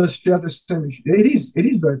powerful. And that others share the same issue. It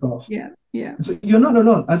is very powerful. Yeah, yeah. And so you're not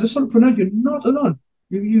alone. As a solopreneur, you're not alone.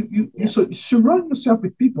 So surround yourself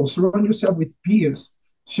with people, surround yourself with peers,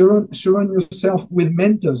 surround yourself with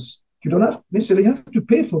mentors. You don't necessarily have to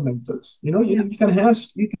pay for mentors. You can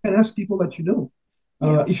ask people that you know.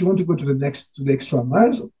 If you want to go to the extra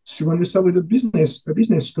miles, surround yourself with a business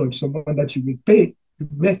coach, someone that you will pay to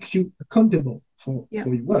make you accountable for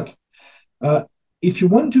your work. If you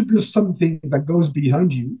want to build something that goes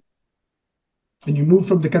behind you, and you move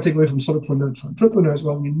from the category from solopreneur to entrepreneurs,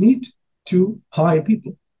 well, you need to hire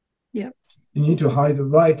people. Yeah. You need to hire the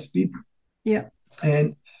right people. Yeah.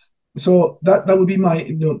 And so that would be my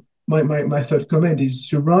third comment is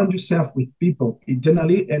surround yourself with people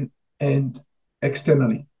internally and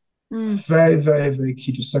externally. Very, very, very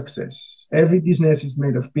key to success. Every business is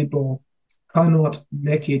made of people. Cannot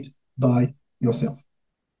make it by yourself.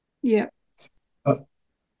 Yeah.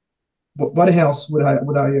 What else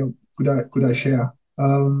could I share?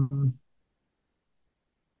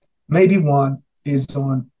 Maybe one is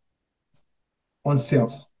on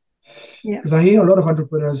sales. Yeah. Because I hear a lot of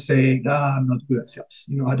entrepreneurs saying, I'm not good at sales.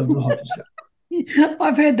 I don't know how to sell.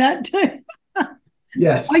 I've heard that too.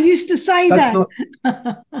 Yes. I used to say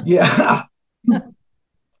that. Yeah.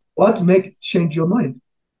 What change your mind?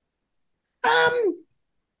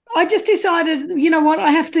 I just decided,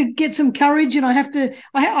 I have to get some courage and I have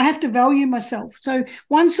to value myself. So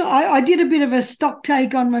once I did a bit of a stock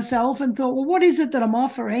take on myself and thought, well, what is it that I'm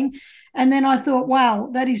offering? And then I thought, wow,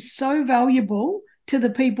 that is so valuable to the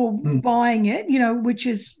people buying it, which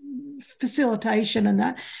is facilitation and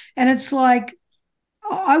that. And it's like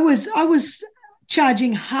I was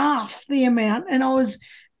charging half the amount, and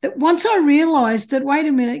once I realized that, wait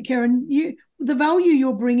a minute, Karen, the value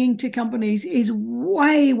you're bringing to companies is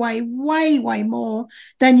way, way, way, way more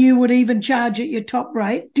than you would even charge at your top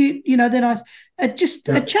rate. Then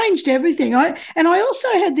it changed everything. I also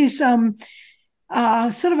had this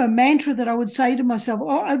sort of a mantra that I would say to myself,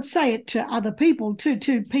 or I'd say it to other people,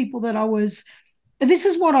 to people that this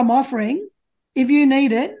is what I'm offering. If you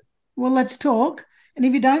need it, well, let's talk. And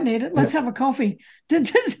if you don't need it, let's have a coffee.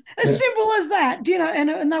 Just as simple as that,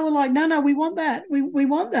 And they were like, no, we want that. We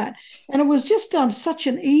want that. And it was just such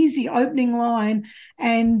an easy opening line.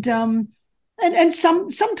 And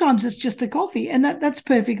sometimes it's just a coffee, and that's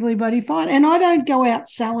perfectly bloody fine. And I don't go out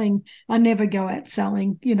selling. I never go out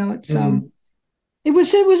selling. It's it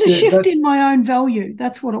was a shift in my own value.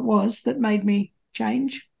 That's what it was that made me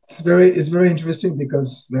change. It's very interesting,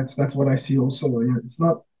 because that's what I see also. It's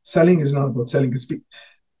not selling is not about selling.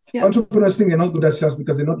 Entrepreneurs think they're not good at sales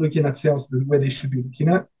because they're not looking at sales the way they should be looking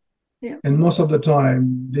at. Yeah. And most of the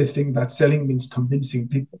time, they think that selling means convincing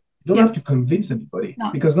people. You don't have to convince anybody,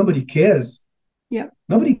 because nobody cares. Yeah.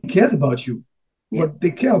 Nobody cares about you. Yeah. What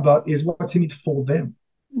they care about is what's in it for them.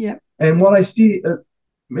 Yeah. And what I see, a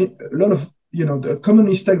lot of, the common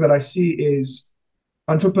mistake that I see is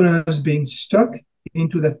entrepreneurs being stuck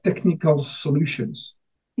into the technical solutions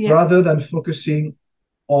rather than focusing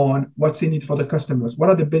on what's in it for the customers. What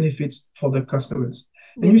are the benefits for the customers?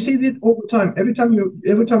 And you see it all the time. Every time,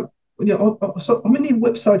 so how many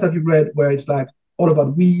websites have you read where it's like all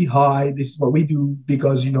about this is what we do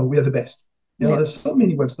because, we are the best. There's so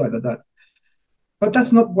many websites like that. But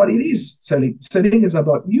that's not what it is, selling. Selling is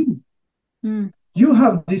about you. You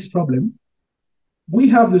have this problem. We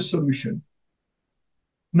have the solution.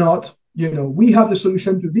 Not, we have the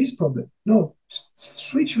solution to this problem. No,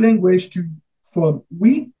 switch language from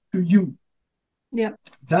we to you. Yeah.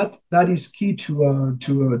 That is key to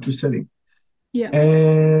selling. Yeah.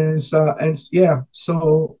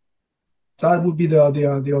 So that would be the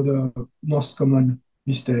other most common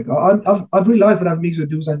mistake. I've realized that I've mixed the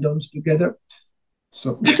do's and don'ts together.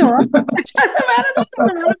 So that's all right. It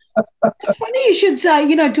doesn't matter. It's funny you should say,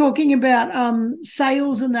 talking about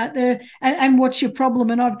sales and that there, and what's your problem,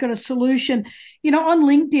 and I've got a solution. On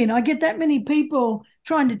LinkedIn, I get that many people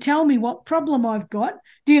trying to tell me what problem I've got.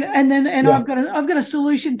 I've got a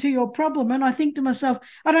solution to your problem, and I think to myself,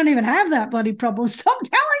 I don't even have that bloody problem. Stop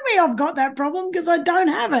telling me I've got that problem, because I don't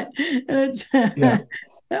have it. It's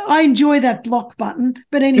I enjoy that block button,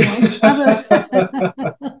 but anyway.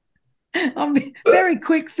 I'm very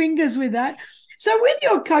quick fingers with that. So with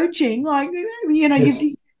your coaching, yes.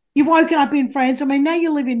 you've woken up in France. I mean, now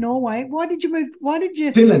you live in Norway. Why did you move? Why did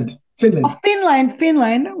you? Finland. Oh,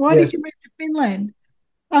 Finland. Why did you move to Finland?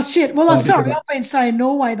 Oh, shit. Well, I'm sorry. I've been saying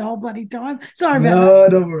Norway the whole bloody time. Sorry about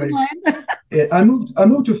that. No, don't worry. I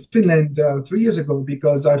moved to Finland 3 years ago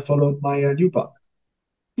because I followed my new partner.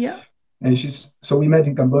 Yeah. And so we met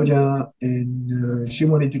in Cambodia, and she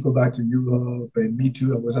wanted to go back to Europe, and me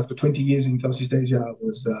too. I was, after 20 years in Southeast Asia, I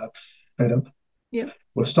was fed up. Yeah. It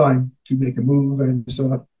was time to make a move, and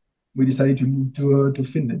so we decided to move to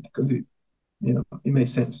Finland because it made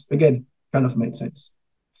sense. Again, kind of made sense.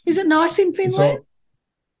 Is it nice in Finland? So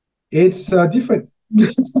it's different.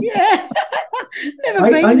 Yeah. Never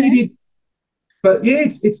been I there. needed. But yeah,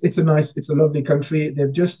 it's a lovely country.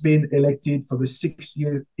 They've just been elected for the 6th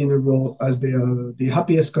year in a row as the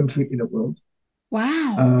happiest country in the world.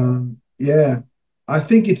 Wow. Yeah, I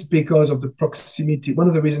think it's because of the proximity. One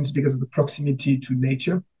of the reasons is because of the proximity to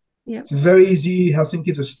nature. Yeah, it's very easy. Helsinki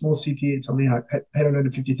is a small city. It's only like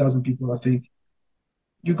 150,000 people, I think.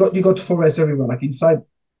 You got forests everywhere. Like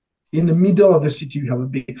in the middle of the city, you have a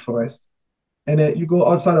big forest, and then you go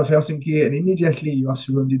outside of Helsinki, and immediately you are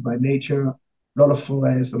surrounded by nature. A lot of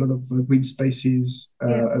forests, a lot of green spaces,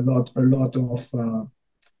 a lot of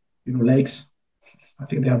lakes. I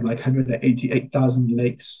think they have like 188,000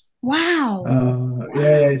 lakes. Wow.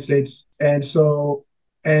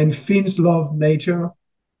 And Finns love nature.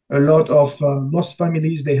 A lot of most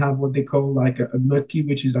families, they have what they call like a mökki,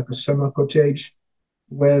 which is like a summer cottage,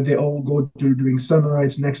 where they all go to during summer.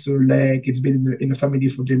 It's next to a lake. It's been in the family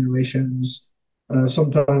for generations.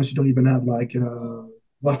 Sometimes you don't even have like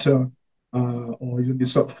water. Or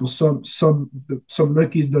for some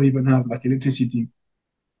mökkis don't even have like electricity.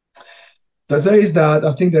 But there is that.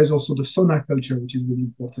 I think there's also the sauna culture, which is really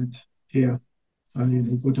important here.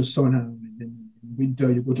 You go to sauna, and then in winter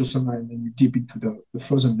you go to sauna, and then you dip into the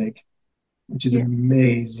frozen lake, which is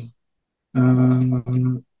amazing.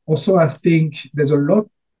 Also, I think there's a lot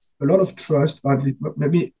of trust,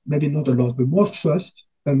 maybe not a lot, but more trust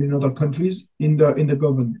than in other countries in the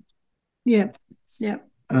government. Yeah.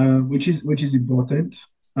 Which is important.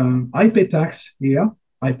 I pay tax here.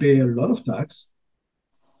 I pay a lot of tax,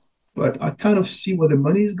 but I kind of see where the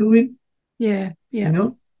money is going. Yeah.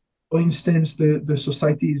 For instance, the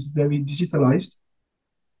society is very digitalized,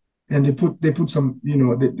 and they put some,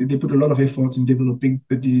 they put a lot of effort in developing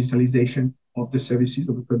the digitalization of the services,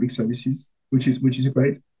 of the public services, which is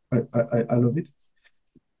great. I love it.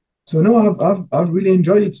 So no, I've really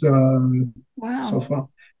enjoyed it so far.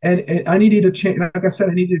 and I needed a change. Like I said,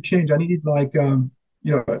 I needed a change. I needed like you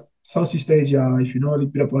know, Southeast Asia. If you know a little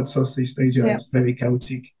bit about Southeast Asia, Yeah. it's very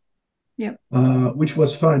chaotic. Yeah. Which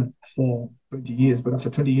was fun for 20 years, but after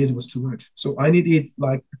 20 years, it was too much. So I needed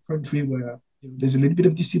like a country where there's a little bit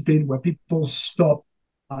of discipline, where people stop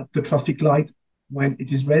at the traffic light when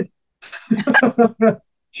it is red,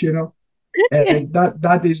 you know, Yeah. and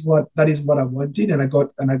that is what I wanted, and I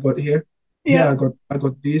got here. Here Yeah. I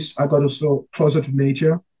got this. I got also closer to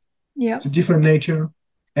nature. Yeah. It's a different nature,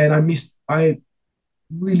 and I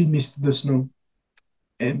really missed the snow.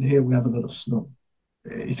 And here we have a lot of snow.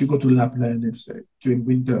 If you go to Lapland, it's during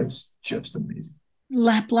winter, it's just amazing.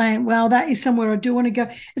 Lapland. Well, that is somewhere I do want to go.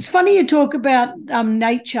 It's funny you talk about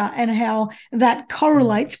nature and how that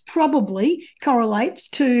probably correlates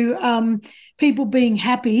to people being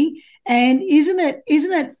happy. And isn't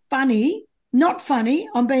it funny? Not funny.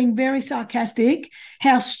 I'm being very sarcastic.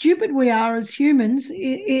 How stupid we are as humans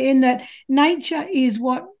in that nature is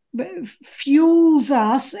what fuels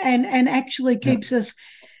us and actually Yeah, keeps us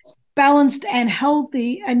balanced and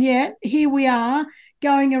healthy. And yet here we are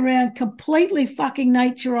going around completely fucking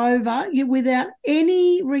nature over without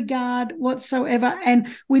any regard whatsoever. And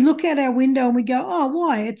we look out our window and we go, oh,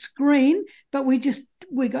 why? It's green, but we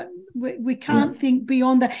yeah, can't think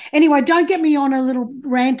beyond that. Anyway, don't get me on a little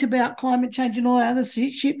rant about climate change and all that other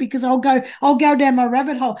shit because I'll go down my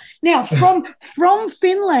rabbit hole. Now, from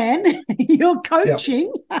Finland, you're yeah.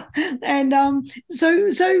 coaching, and so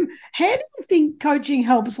how do you think coaching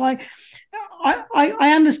helps? Like,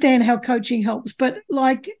 I understand how coaching helps, but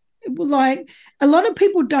like a lot of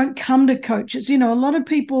people don't come to coaches. A lot of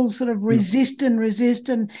people sort of Yeah. resist and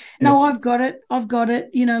no, Yes. I've got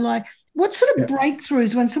it. Like what sort of Yeah.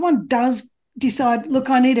 breakthroughs when someone does decide, look,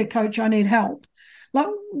 I need a coach, I need help. Like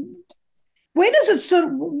where does it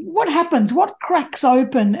what happens? What cracks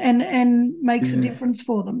open and makes a Yeah. difference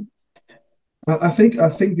for them? I think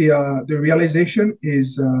the realization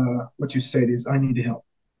is what you said is I need help.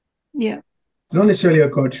 Yeah. It's not necessarily a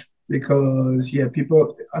coach because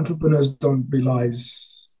entrepreneurs don't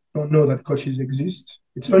know that coaches exist.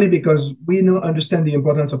 It's Yeah. funny because we understand the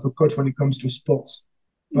importance of a coach when it comes to sports,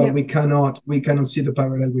 but Yeah. we cannot see the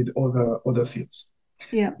parallel with other fields.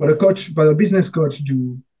 Yeah. But a business coach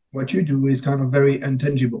what you do is kind of very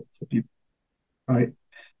intangible for people, right?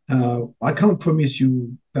 I can't promise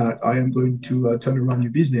you that I am going to turn around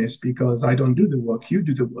your business because I don't do the work. You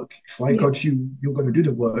do the work. If I Yeah. coach you, you're going to do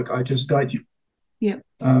the work. I just guide you. Yeah.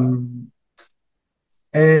 Um,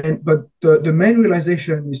 but the main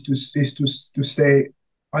realization is to say,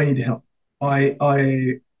 I need help. I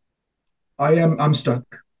I I'm stuck.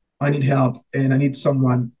 I need help, and I need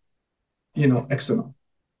someone external,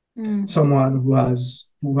 Mm. someone who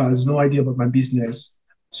has no idea about my business,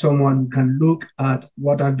 someone who can look at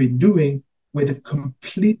what I've been doing with a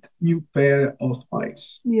complete new pair of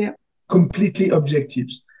eyes, Yeah. completely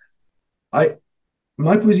objectives. I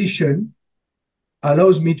My position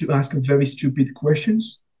allows me to ask very stupid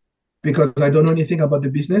questions because I don't know anything about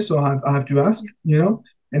the business, so I have to ask, and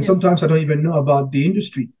Yeah. sometimes I don't even know about the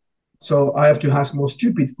industry. So I have to ask more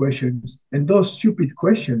stupid questions. And those stupid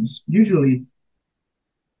questions usually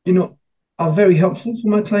you know, are very helpful for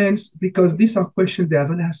my clients because these are questions they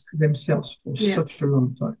haven't asked themselves for Yeah. such a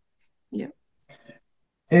long time. Yeah.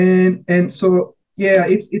 And so yeah,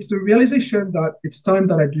 it's a realization that it's time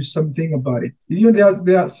that I do something about it.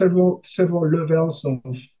 There are several levels of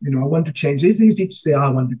I want to change. It's easy to say, I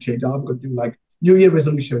want to change. I'm going to do like New Year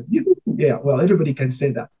resolution. Yeah, well, everybody can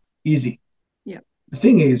say that. Easy. Yeah. The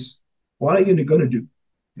thing is, what are you going to do?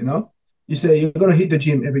 You say you're going to hit the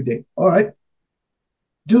gym every day. All right,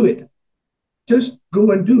 do it. Just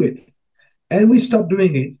go and do it. And we stop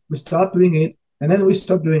doing it. We start doing it, and then we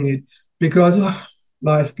stop doing it because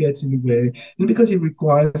life gets in the way, and because it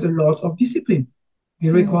requires a lot of discipline. It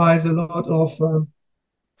requires a lot of,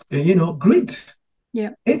 grit.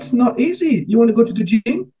 Yeah. It's not easy. You want to go to the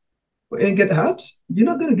gym and get abs? You're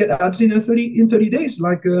not going to get abs in 30 days,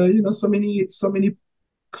 like so many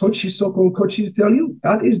coaches, so-called coaches, tell you.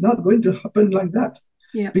 That is not going to happen like that.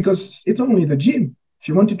 Yeah. Because it's only the gym. If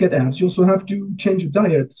you want to get abs, you also have to change your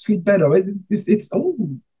diet, sleep better. It's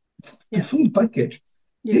the Yeah. full package.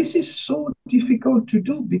 Yeah. This is so difficult to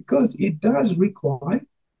do because it does require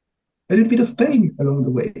a little bit of pain along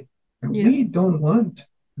the way. And Yeah. we don't want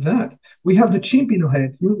that. We have the chimp in our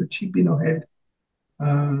head. The chimp in our head.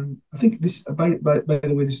 I think this, by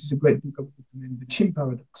the way, this is a great book. The Chimp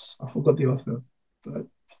Paradox. I forgot the author. But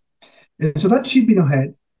and so that chimp in our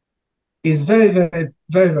head is very, very,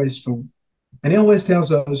 very, very strong. And he always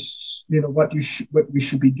tells us, what we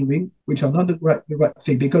should be doing, which are not the right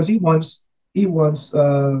thing, because he wants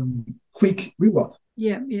quick reward.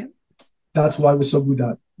 Yeah, yeah. That's why we're so good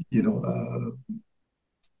at, using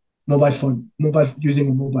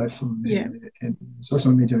a mobile phone Yeah. and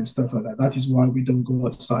social media and stuff like that. That is why we don't go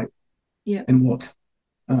outside and walk.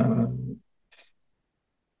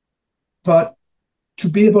 But to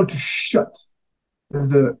be able to shut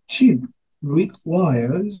the chimp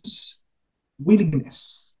requires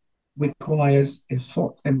willingness, requires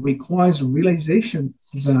effort, and requires realization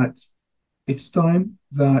that it's time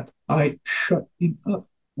that I shut him up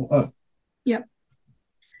or her. Yep.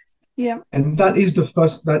 Yeah. And that is the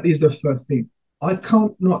first thing. I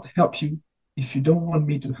can't not help you if you don't want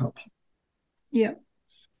me to help you. Yeah.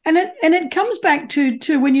 And it comes back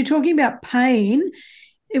to when you're talking about pain,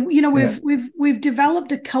 we've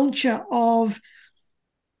developed a culture of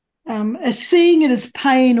seeing it as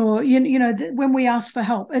pain, or when we ask for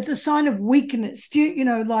help, it's a sign of weakness.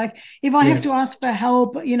 Like if I have to ask for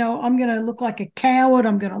help, I'm going to look like a coward,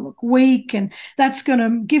 I'm going to look weak, and that's going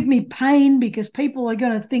to give me pain because people are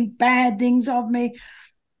going to think bad things of me.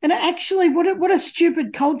 And actually, what a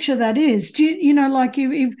stupid culture that is.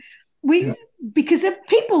 Because if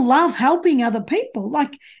people love helping other people,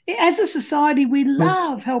 like as a society, we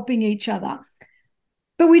love helping each other,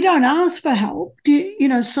 but we don't ask for help.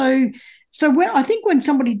 So when I think when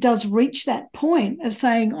somebody does reach that point of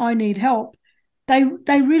saying I need help, they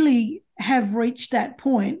really have reached that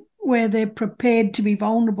point where they're prepared to be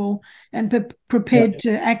vulnerable and prepared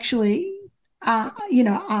to actually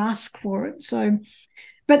ask for it. So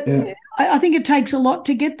but I think it takes a lot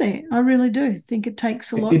to get there. I really do think it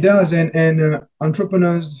takes a lot. It does, and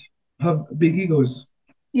entrepreneurs have big egos.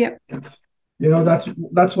 Yep.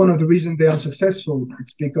 That's one of the reasons they are successful.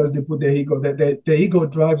 It's because they put their ego. Their ego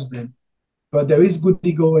drives them. But there is good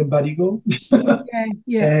ego and bad ego.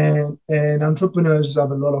 Yeah. And entrepreneurs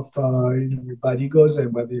have a lot of bad egos,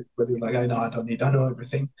 and where they're like, I know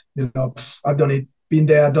everything. I've done it, been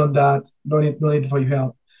there, done that. No need for your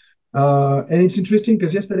help. And it's interesting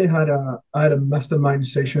because yesterday I had a mastermind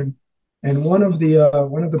session, and one of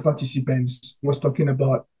the participants was talking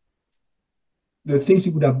about the things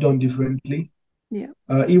he would have done differently. Yeah.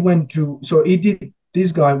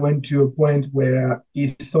 This guy went to a point where he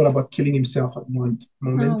thought about killing himself at one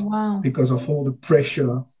moment because of all the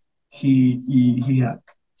pressure he had,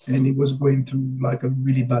 and he was going through like a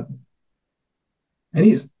really bad one.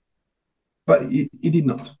 But he did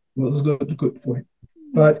not. Well, it was good for him.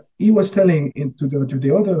 But he was telling to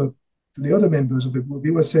the other members of the group,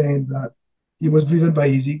 he was saying that he was driven by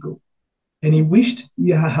his ego, and he wished he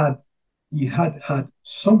had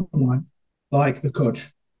someone like a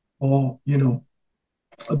coach or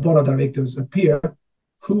a board of directors, a peer,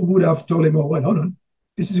 who would have told him, "Oh, well, hold on,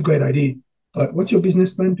 this is a great idea, but what's your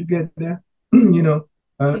business plan to get there? And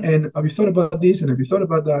have you thought about this? And have you thought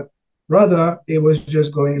about that?" Rather, it was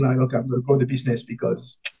just going like, "Okay, I'm going to grow the business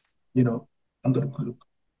because, I'm going to look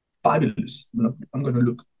fabulous. I'm going to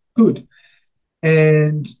look good."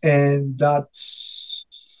 And that's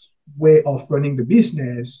way of running the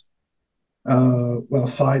business.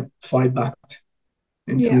 Fight back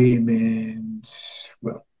into him, and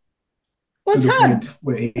it's hard.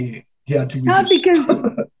 Where he had to. It's hard because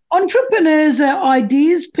entrepreneurs are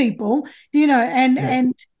ideas people,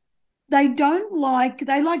 and they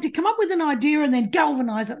like to come up with an idea and then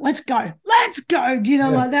galvanize it. Let's go, like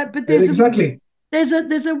that. But there's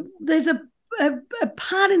a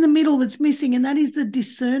part in the middle that's missing, and that is the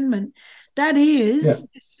discernment. That is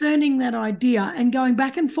discerning that idea and going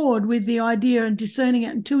back and forward with the idea and discerning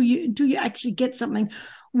it until you actually get something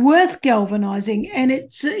worth galvanizing. And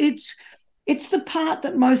it's the part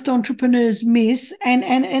that most entrepreneurs miss.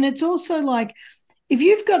 And it's also like, if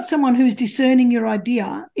you've got someone who's discerning your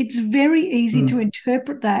idea, it's very easy to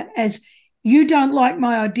interpret that as, you don't like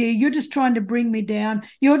my idea, you're just trying to bring me down,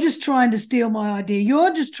 you're just trying to steal my idea,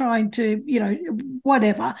 you're just trying to,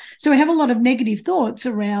 whatever. So we have a lot of negative thoughts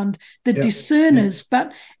around the discerners.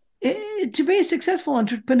 But to be a successful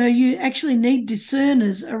entrepreneur, you actually need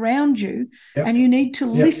discerners around you, and you need to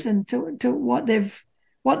listen to what they've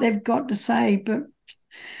got to say. But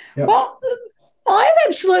well, I've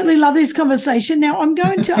absolutely loved this conversation. Now I'm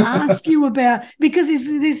going to ask you about, because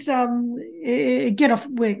this get off.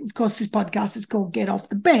 Of course, this podcast is called Get Off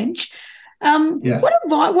the Bench.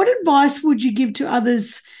 What advice would you give to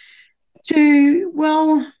others to?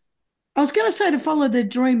 Well, I was going to say to follow their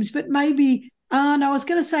dreams, but maybe. No, I was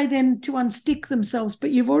going to say then to unstick themselves, but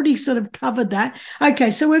you've already sort of covered that. Okay,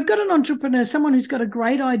 so we've got an entrepreneur, someone who's got a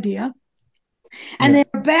great idea, and they're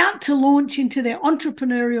about to launch into their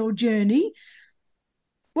entrepreneurial journey.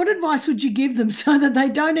 What advice would you give them so that they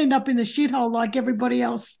don't end up in the shithole like everybody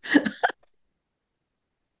else?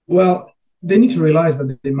 Well, they need to realize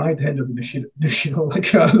that they might end up in the shit,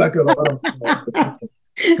 like a lot of the people,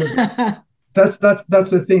 because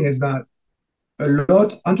that's the thing, is that a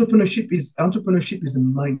lot entrepreneurship is a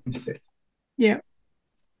mindset. Yeah.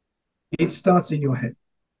 It starts in your head.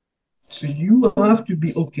 So you have to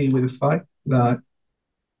be okay with the fact that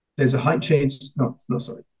there's a high chance. No,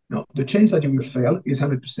 sorry. No, the chance that you will fail is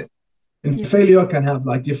 100%. And failure can have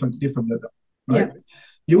like different level, right? Yeah.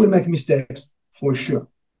 You will make mistakes for sure.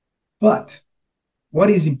 But what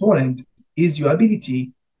is important is your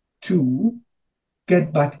ability to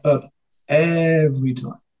get back up every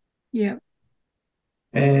time. Yeah.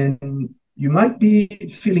 And you might be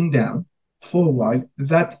feeling down for a while.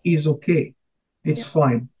 That is okay. It's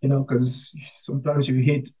fine, because sometimes you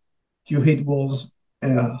hit walls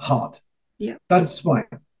hard. Yeah. That is fine.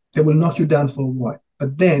 They will knock you down for a while.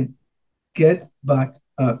 But then get back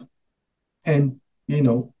up and,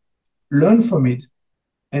 learn from it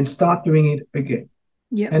and start doing it again.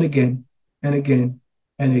 Yeah. And again and again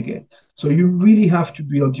and again. So you really have to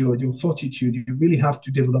build your fortitude. You really have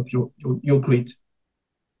to develop your grit.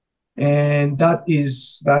 And that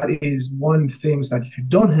is one thing that if you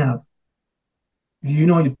don't have,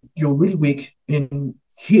 you're really weak in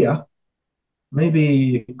here,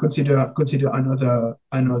 maybe consider another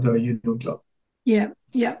job. Yeah.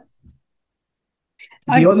 Yeah.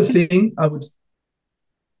 The other thing I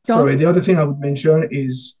would mention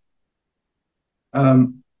is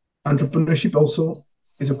entrepreneurship also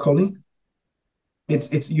is a calling.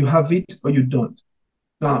 It's you have it or you don't.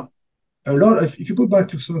 Now, if you go back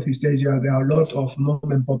to Southeast Asia, there are a lot of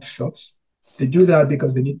mom and pop shops. They do that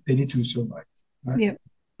because they need to survive. Right? Yeah.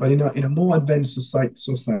 But in a more advanced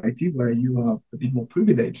society where you are a bit more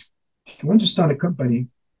privileged, if you want to start a company,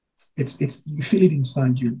 it's you feel it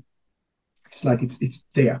inside you. It's like it's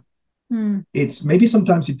there. It's maybe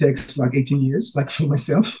sometimes it takes like 18 years, like for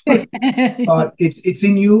myself, but it's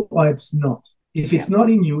in you or it's not. If it's not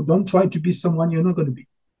in you, don't try to be someone you're not going to be.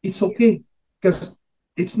 It's okay, because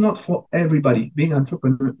it's not for everybody. Being an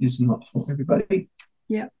entrepreneur is not for everybody.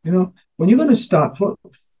 Yeah. When you're going to start,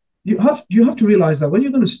 you have to realize that when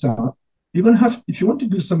you're going to start, you're going to have, if you want to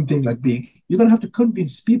do something like big, you're going to have to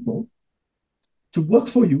convince people to work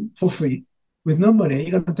for you for free with no money.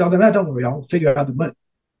 You're going to tell them, don't worry, I'll figure out the money.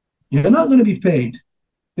 You're not going to be paid.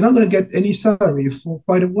 You're not going to get any salary for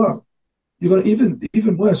quite a while. You're going to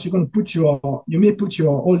even worse. You're going to you may put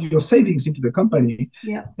all your savings into the company.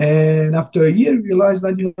 Yeah. And after a year, you realize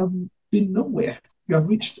that you have been nowhere. You have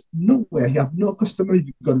reached nowhere. You have no customer.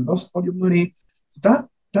 You've lost all your money. That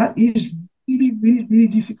is really, really, really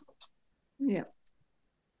difficult. Yeah.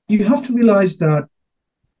 You have to realize that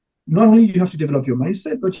not only you have to develop your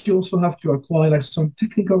mindset, but you also have to acquire like some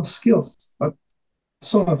technical skills.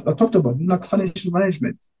 So I talked about like financial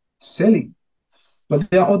management, selling, but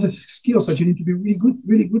there are other skills that you need to be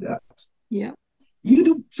really good at. Yeah. You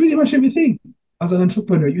do pretty much everything as an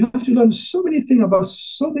entrepreneur. You have to learn so many things about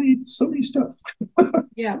so many stuff.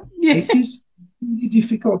 Yeah. It is really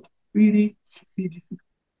difficult, really, really difficult.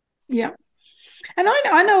 Yeah. And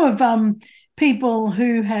I know of people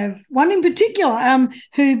who have, one in particular,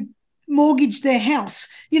 who mortgaged their house,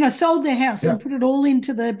 sold their house and put it all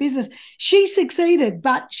into the business. She succeeded,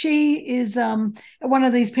 but she is one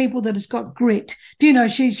of these people that has got grit.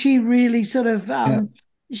 She really sort of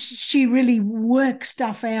she really works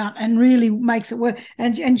stuff out and really makes it work.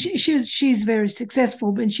 And she's very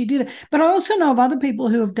successful, and she did it. But I also know of other people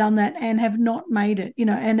who have done that and have not made it,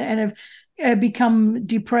 and have become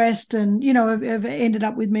depressed and have ended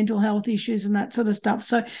up with mental health issues and that sort of stuff.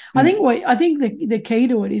 So I think the key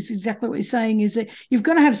to it is exactly what you're saying, is that you've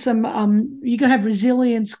got to have you've got to have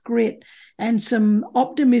resilience, grit, and some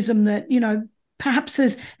optimism that perhaps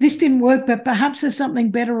this didn't work, but perhaps there's something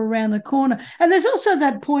better around the corner. And there's also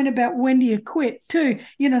that point about when do you quit too,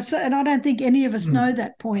 so, and I don't think any of us know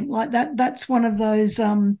that point. Like that's one of those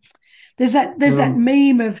there's that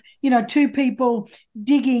meme of two people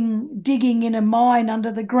digging in a mine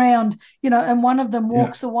under the ground, and one of them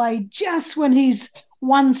walks away just when he's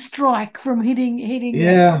one strike from hitting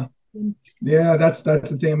that's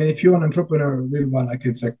the thing. I mean, if you're an entrepreneur, a real one, like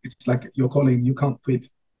it's like your calling, you can't quit,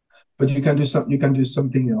 but you can do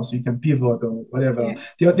something else. You can pivot or whatever.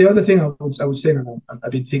 The other thing I would say, and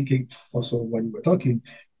I've been thinking also while you were talking,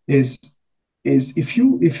 is if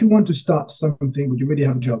you want to start something but you already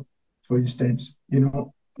have a job, for instance,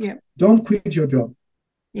 don't quit your job.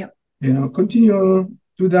 Yeah. Continue,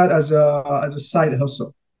 do that as a side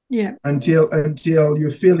hustle. Yeah. Until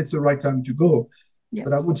you feel it's the right time to go. Yeah.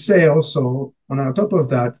 But I would say also, on top of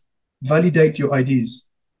that, validate your ideas.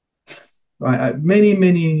 Right?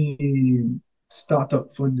 Many startup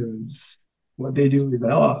funders what they do is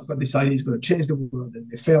like, oh, I've got this idea is going to change the world, and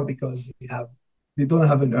they fail because they don't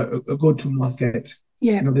have a go-to market.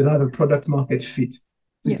 Yeah. They don't have a product market fit.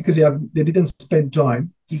 Just because they didn't spend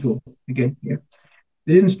time, ego again, yeah.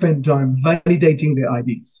 They didn't spend time validating their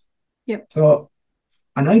ideas. Yep. So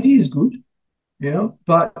an idea is good,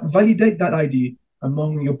 but validate that idea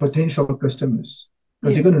among your potential customers,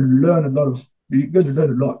 because you're going to learn a lot.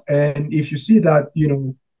 And if you see that,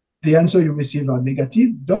 the answer you receive are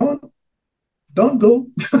negative, don't go.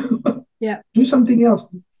 Yeah. Do something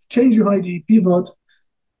else. Change your idea, pivot,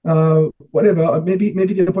 whatever. Maybe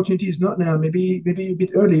the opportunity is not now. Maybe you're a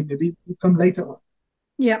bit early. Maybe you come later.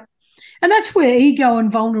 Yeah. And that's where ego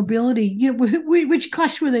and vulnerability, which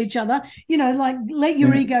clash with each other, like let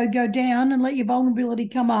your ego go down and let your vulnerability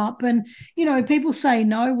come up. And, people say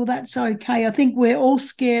no, well, that's okay. I think we're all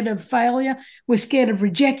scared of failure. We're scared of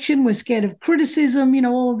rejection. We're scared of criticism,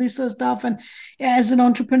 all of this sort of stuff. And as an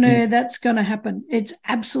entrepreneur, that's going to happen. It's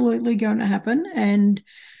absolutely going to happen. And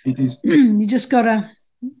it is. You just got to...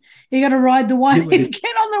 You got to ride the wave, get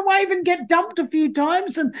on the wave and get dumped a few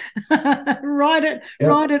times and ride it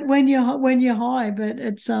when you're high. But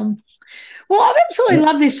it's well, I absolutely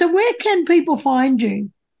love this. So where can people find you?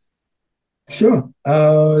 Sure.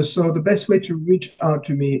 So the best way to reach out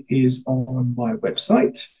to me is on my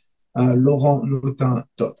website,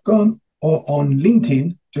 laurentnotin.com, or on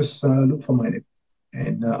LinkedIn. Just look for my name,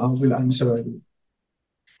 and I will answer you.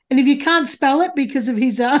 And if you can't spell it because of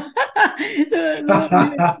his I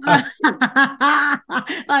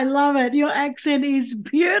love it. Your accent is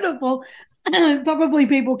beautiful. Probably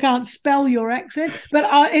people can't spell your accent, but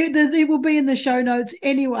it will be in the show notes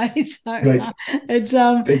anyway. So it's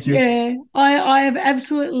Thank you. Yeah, I have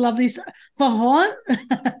absolutely loved this. Laurent,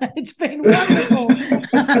 it's been wonderful.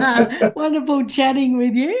 Wonderful chatting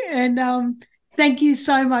with you, and thank you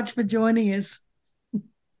so much for joining us.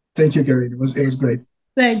 Thank you, Gary. It was great.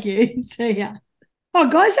 Thank you. See ya. Oh,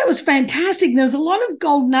 guys, that was fantastic. There was a lot of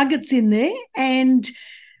gold nuggets in there, and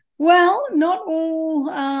well, not all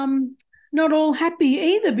happy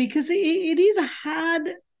either, because it is a hard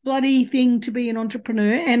bloody thing to be an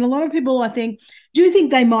entrepreneur. And a lot of people, I think, do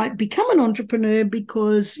think they might become an entrepreneur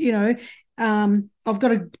because I've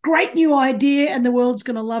got a great new idea and the world's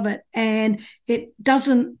going to love it. And it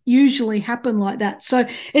doesn't usually happen like that. So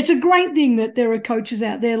it's a great thing that there are coaches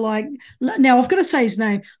out there like, now I've got to say his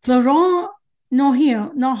name, Laurent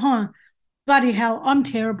Notin. Bloody hell, I'm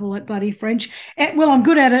terrible at bloody French. Well, I'm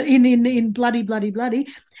good at it in bloody.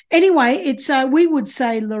 Anyway, it's we would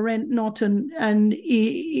say Laurent Notin, and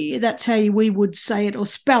that's how we would say it or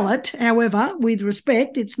spell it. However, with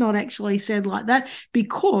respect, it's not actually said like that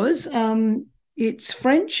because it's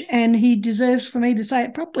French, and he deserves for me to say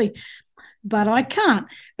it properly, but I can't.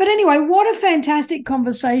 But anyway, what a fantastic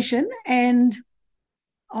conversation, and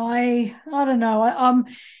I don't know. I'm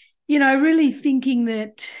really thinking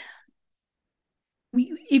that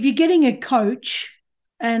if you're getting a coach.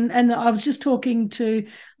 And I was just talking to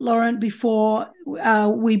Laurent before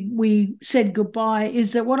we said goodbye,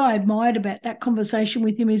 is that what I admired about that conversation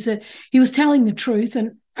with him is that he was telling the truth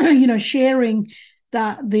and, sharing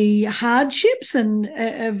the hardships and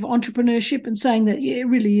of entrepreneurship, and saying that it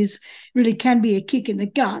really can be a kick in the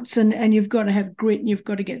guts, and you've got to have grit and you've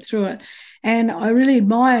got to get through it. And I really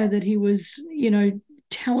admire that he was,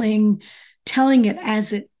 telling it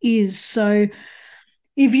as it is. So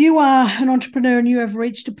if you are an entrepreneur and you have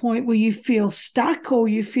reached a point where you feel stuck, or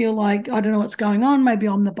you feel like, I don't know what's going on, maybe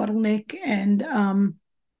I'm the bottleneck, and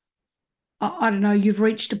I don't know, you've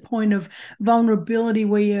reached a point of vulnerability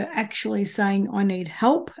where you're actually saying, I need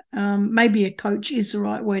help. Maybe a coach is the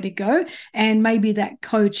right way to go, and maybe that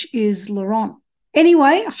coach is Laurent.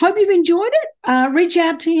 Anyway, hope you've enjoyed it. Reach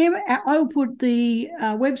out to him. I'll put the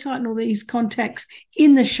website and all these contacts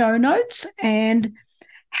in the show notes, and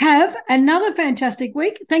have another fantastic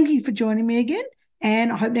week. Thank you for joining me again,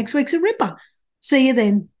 and I hope next week's a ripper. See you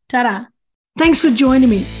then. Ta-da. Thanks for joining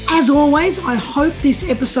me. As always, I hope this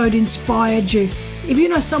episode inspired you. If you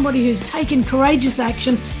know somebody who's taken courageous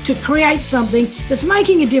action to create something that's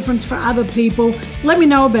making a difference for other people, let me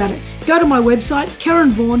know about it. Go to my website,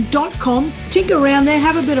 karenvaughan.com, tinker around there,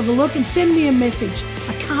 have a bit of a look, and send me a message.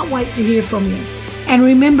 I can't wait to hear from you. And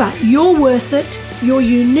remember, you're worth it. Your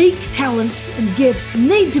unique talents and gifts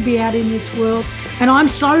need to be out in this world, and I'm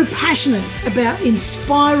so passionate about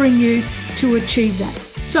inspiring you to achieve that.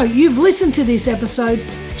 So you've listened to this episode.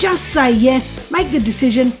 Just say yes, make the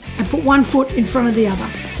decision, and put one foot in front of the other.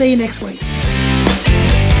 See you next week.